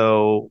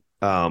Sasso,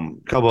 a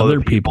couple other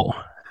other people.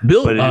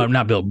 Bill, But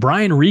not Bill.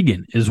 Brian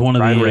Regan is one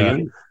of Brian the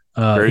Regan,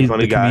 very he's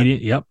funny the guy.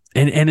 comedian. Yep,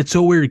 and it's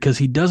so weird because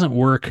he doesn't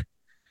work.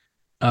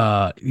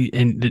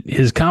 And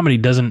his comedy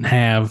doesn't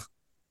have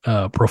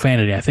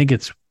profanity. I think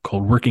it's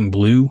called Working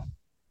Blue.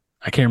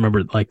 I can't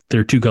remember. Like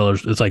there are two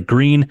colors. It's like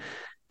green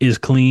is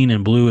clean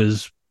and blue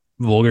is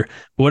vulgar.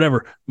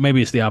 Whatever.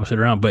 Maybe it's the opposite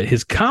around. But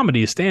his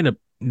comedy, his stand up,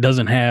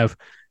 doesn't have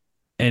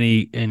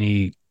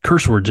any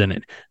curse words in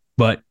it.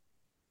 But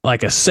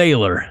like a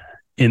sailor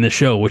in the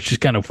show, which is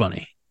kind of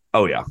funny.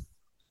 Oh yeah.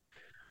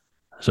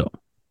 So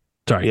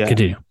sorry, Yeah.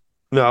 continue.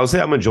 No, I would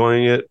say I'm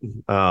enjoying it.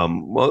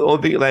 Well,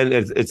 only thing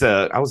it's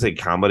I would say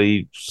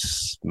comedy,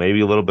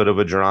 maybe a little bit of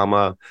a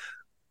drama.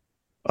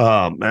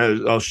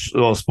 I'll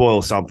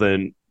spoil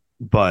something,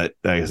 but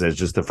like I said, it's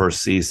just the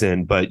first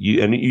season. But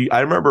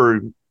I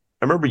remember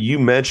you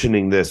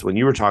mentioning this when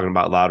you were talking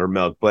about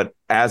Loudermilk. But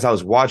as I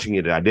was watching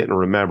it, I didn't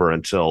remember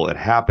until it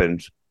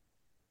happened,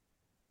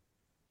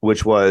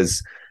 which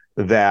was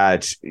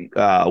that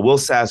Will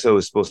Sasso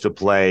is supposed to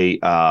play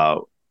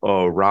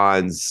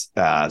Ron's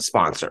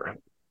sponsor.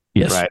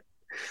 Yes. Right.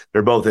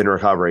 They're both in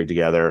recovery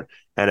together.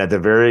 And at the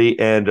very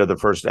end of the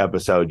first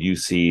episode, you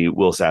see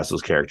Will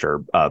Sasso's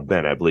character,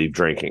 Ben, I believe,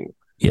 drinking.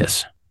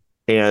 Yes.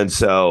 And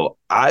so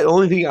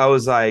only thing I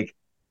was like,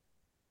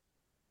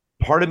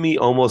 part of me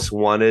almost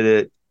wanted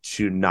it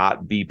to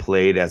not be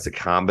played as a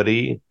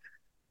comedy.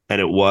 And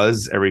it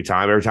was every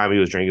time he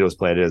was drinking, it was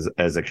played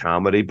as a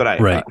comedy. But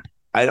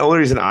the only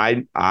reason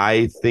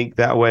I think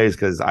that way is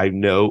because I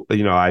know,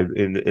 I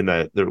in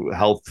the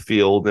health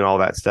field and all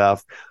that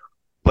stuff.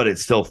 But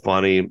it's still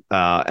funny,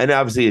 and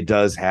obviously it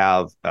does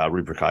have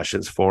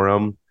repercussions for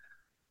him.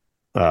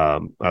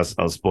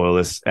 I'll spoil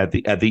this at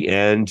the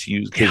end.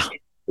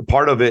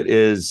 Part of it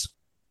is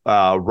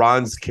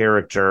Ron's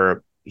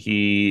character.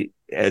 Obviously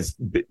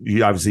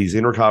he's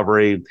in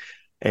recovery,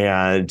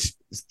 and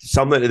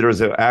there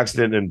was an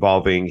accident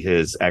involving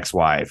his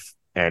ex-wife,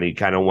 and he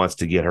kind of wants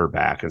to get her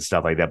back and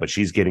stuff like that. But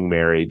she's getting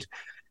married.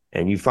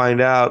 And you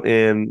find out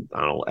in,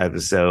 I don't know,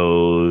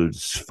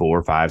 episodes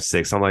 4, 5,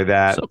 6, something like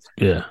that.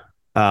 Yeah.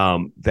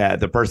 That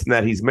the person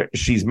that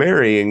she's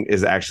marrying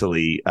is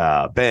actually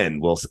Ben,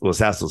 Will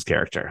Sasso's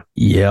character.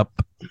 Yep.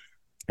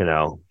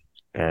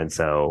 And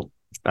so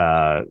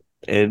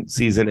and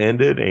season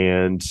ended,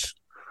 and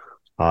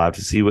I'll have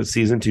to see what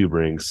season 2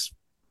 brings.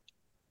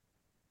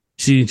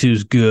 Season 2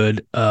 is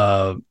good.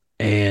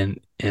 And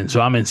so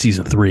I'm in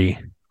season 3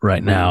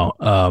 right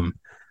now.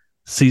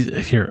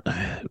 Season here.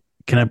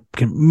 Can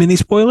mini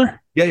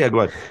spoiler? Yeah,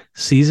 go ahead.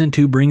 Season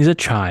 2 brings a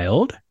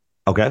child.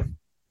 Okay.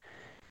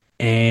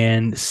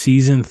 And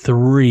season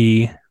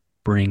 3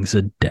 brings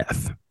a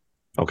death.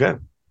 Okay.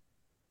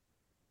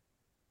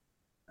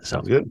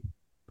 Sounds good.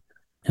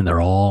 And they're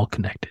all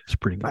connected. It's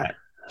pretty good. Right.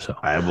 So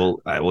I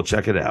will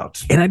check it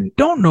out. And I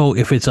don't know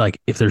if it's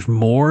like if there's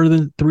more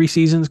than 3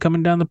 seasons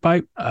coming down the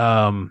pipe.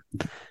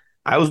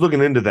 I was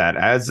looking into that.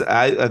 As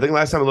I think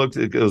last time I looked,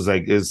 it was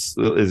like, is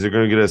there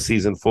going to get a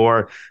season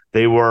 4?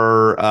 They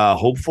were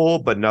hopeful,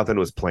 but nothing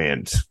was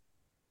planned.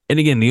 And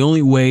again, the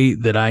only way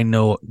that I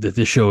know that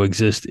this show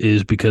exists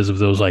is because of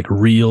those like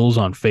reels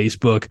on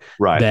Facebook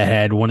that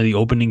had one of the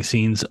opening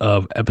scenes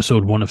of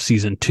episode 1 of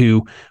season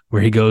 2,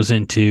 where he goes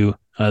into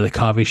the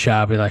coffee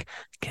shop and like,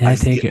 can I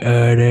take your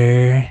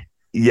order?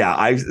 Yeah.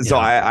 I've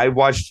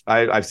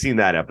seen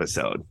that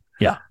episode.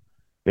 Yeah.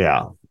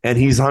 Yeah. And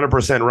he's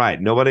 100% right.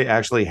 Nobody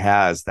actually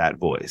has that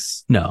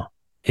voice. No,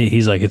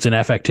 he's like, it's an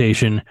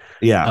affectation.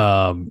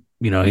 Yeah.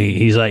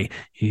 He's like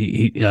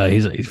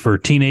he's for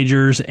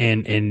teenagers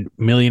and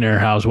millionaire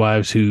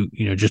housewives who,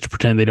 just to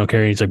pretend they don't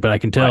care. He's like, but I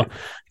can tell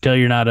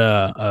you're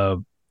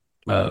not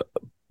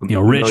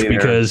rich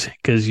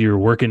because you're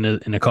working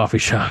in a coffee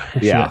shop.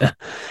 Yeah.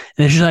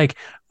 And she's like,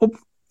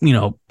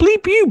 well,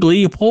 bleep you,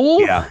 bleep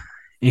hole. Yeah.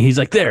 And he's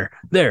like, there.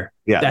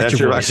 Yeah. That's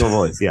your actual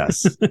voice.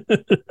 Yes.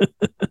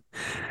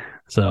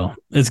 So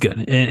it's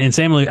good. And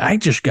Sam, I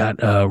just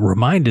got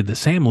reminded that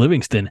Sam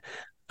Livingston,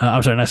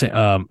 I'm sorry, not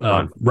Sam,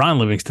 Ron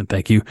Livingston,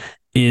 thank you,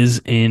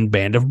 is in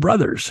Band of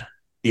Brothers.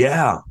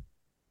 Yeah.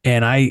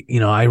 And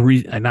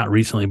not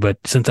recently, but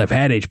since I've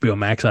had HBO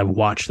Max, I've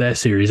watched that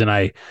series, and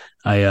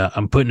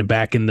I'm putting it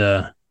back in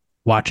the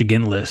watch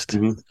again list.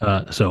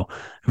 Mm-hmm. So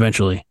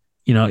eventually,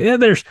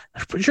 there's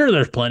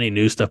plenty of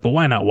new stuff, but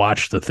why not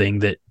watch the thing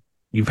that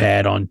you've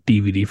had on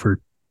DVD for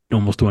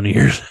almost 20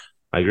 years?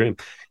 I agree.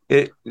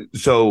 And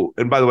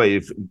by the way,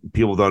 if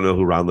people don't know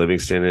who Ron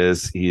Livingston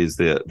is, he is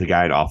the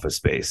guy in Office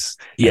Space.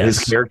 Yes. And his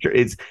character,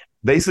 it's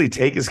basically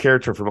take his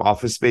character from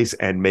Office Space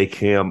and make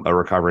him a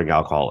recovering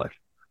alcoholic.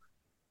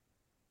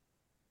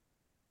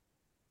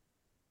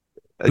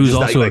 Who's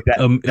also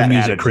a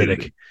music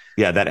critic.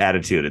 Yeah, that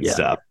attitude and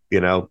stuff,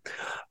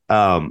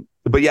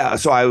 But yeah,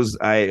 so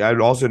I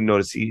also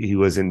noticed he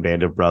was in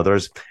Band of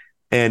Brothers.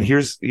 And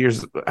here's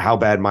how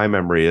bad my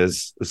memory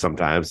is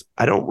sometimes.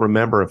 I don't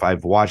remember if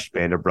I've watched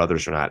Band of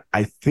Brothers or not.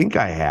 I think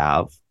I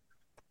have.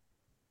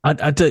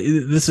 I tell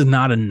you, this is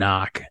not a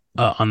knock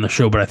on the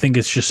show, but I think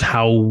it's just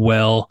how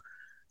well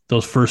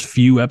those first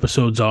few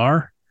episodes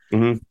are.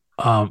 Mm-hmm.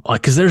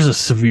 Like, cause there's a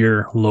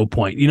severe low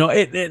point, you know,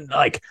 it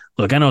like,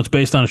 look, I know it's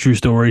based on a true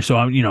story. So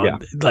I'm, you know,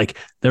 like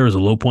there was a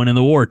low point in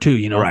the war too,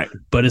 you know, right.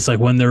 But it's like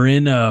when they're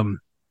in,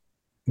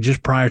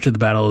 just prior to the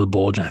Battle of the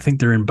Bulge, I think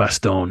they're in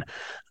Bastogne,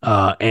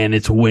 and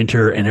it's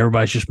winter and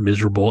everybody's just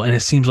miserable. And it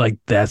seems like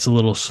that's a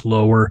little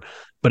slower,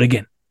 but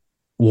again,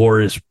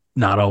 war is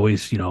not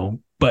always, you know,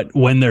 but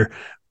when they're,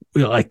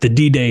 you know, like the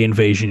D-Day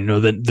invasion, you know,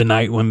 the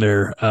night when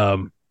they're,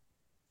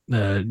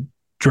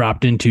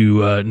 dropped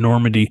into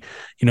Normandy,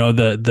 you know,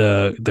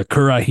 the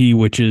Currahee,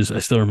 which is, I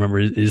still remember,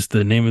 is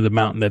the name of the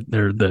mountain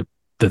that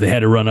they had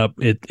to run up.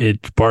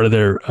 It's part of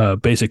their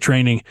basic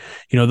training.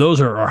 You know,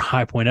 those are our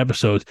high point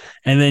episodes.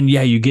 And then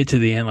you get to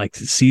the end, like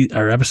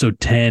our episode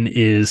 10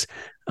 is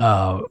you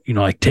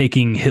know, like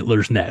taking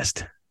Hitler's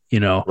nest, you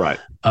know. Right.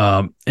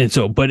 And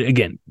so, but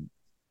again,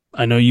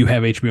 I know you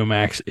have HBO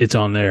Max, it's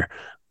on there.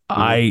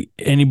 Mm-hmm.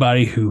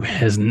 Anybody who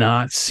has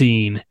not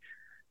seen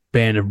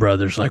Band of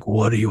Brothers, like,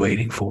 what are you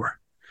waiting for?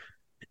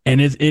 And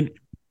it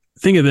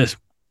think of this.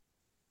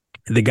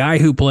 The guy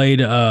who played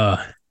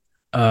a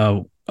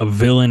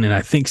villain in,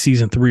 I think,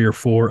 season 3 or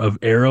 4 of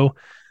Arrow,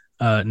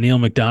 Neil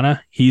McDonough,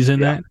 he's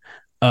in that.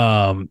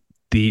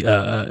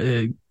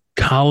 The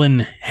Colin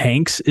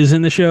Hanks is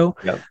in the show.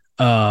 Yep.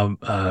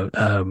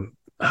 The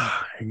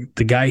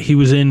guy he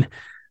was in,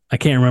 I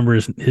can't remember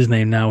his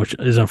name now, which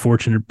is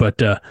unfortunate, but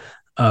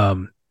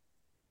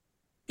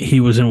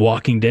he was in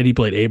Walking Dead. He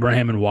played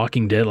Abraham in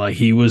Walking Dead. Like,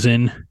 he was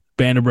in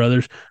Band of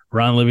Brothers.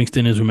 Ron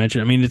Livingston, as we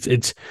mentioned. I mean, it's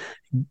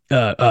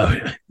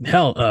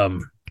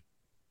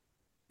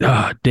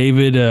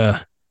David,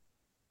 the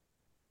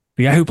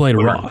guy who played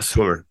Ross.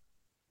 David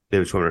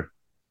Schwimmer.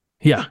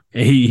 Yeah,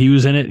 he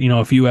was in it, you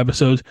know, a few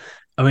episodes.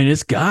 I mean,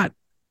 it's got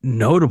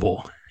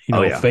notable, you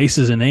know,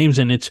 faces and names,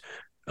 and it's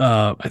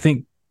I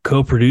think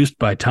co-produced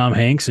by Tom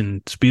Hanks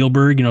and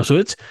Spielberg, you know, so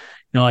it's,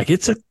 you know, like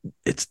it's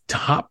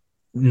top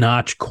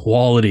notch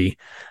quality,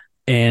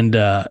 and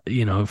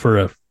you know, for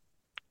a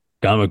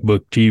comic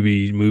book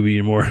TV movie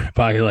and more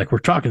pocket, like we're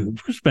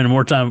spending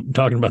more time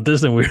talking about this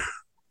than we're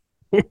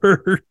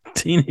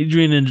Teenage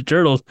Mutant Ninja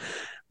Turtles.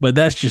 But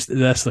that's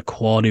the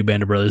quality of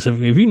Band of Brothers. If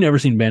you've never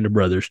seen Band of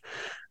Brothers,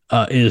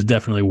 it is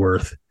definitely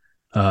worth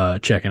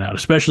checking out,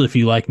 especially if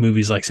you like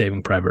movies like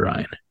Saving Private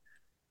Ryan.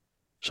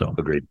 So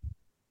agreed.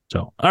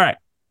 So, all right,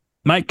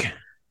 Mike,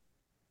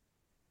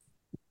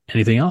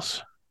 anything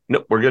else?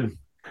 Nope, we're good.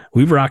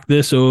 We've rocked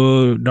this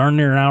darn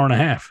near an hour and a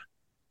half.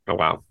 Oh,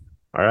 wow.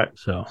 All right.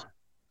 So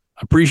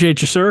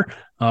appreciate you, sir.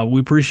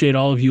 We appreciate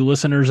all of you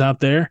listeners out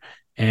there.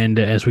 And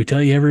as we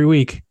tell you every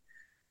week,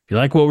 if you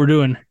like what we're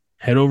doing,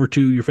 head over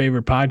to your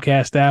favorite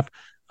podcast app,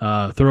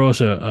 throw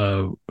us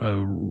a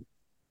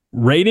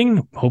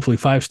rating, hopefully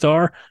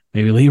 5-star,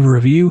 maybe leave a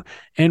review.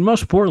 And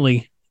most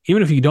importantly,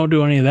 even if you don't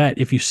do any of that,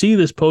 if you see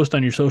this post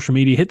on your social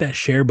media, hit that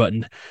share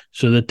button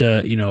so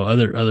that, you know,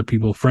 other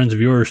people, friends of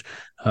yours,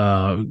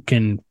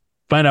 can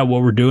find out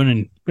what we're doing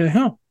and be like,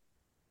 oh,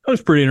 that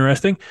was pretty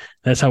interesting.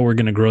 That's how we're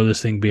going to grow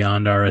this thing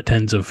beyond our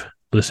tens of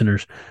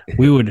listeners.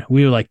 We would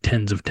like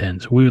tens of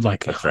tens. We would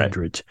like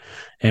hundreds. Right.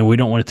 And we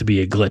don't want it to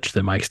be a glitch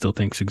that Mike still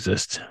thinks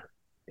exists.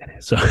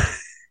 So,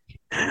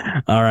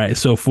 all right.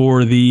 So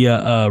for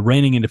the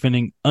reigning and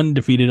defending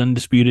undefeated,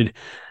 undisputed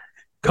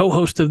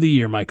co-host of the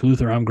year, Mike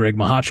Luther, I'm Greg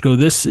Mahochko.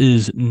 This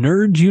is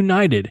Nerds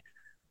United,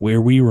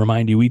 where we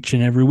remind you each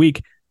and every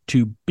week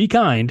to be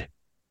kind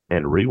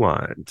and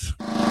rewind.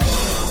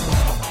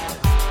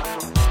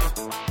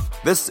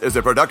 This is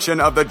a production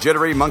of the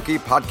Jittery Monkey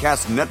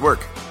Podcast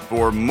Network.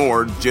 For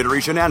more jittery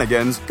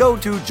shenanigans, go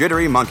to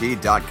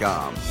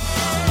jitterymonkey.com.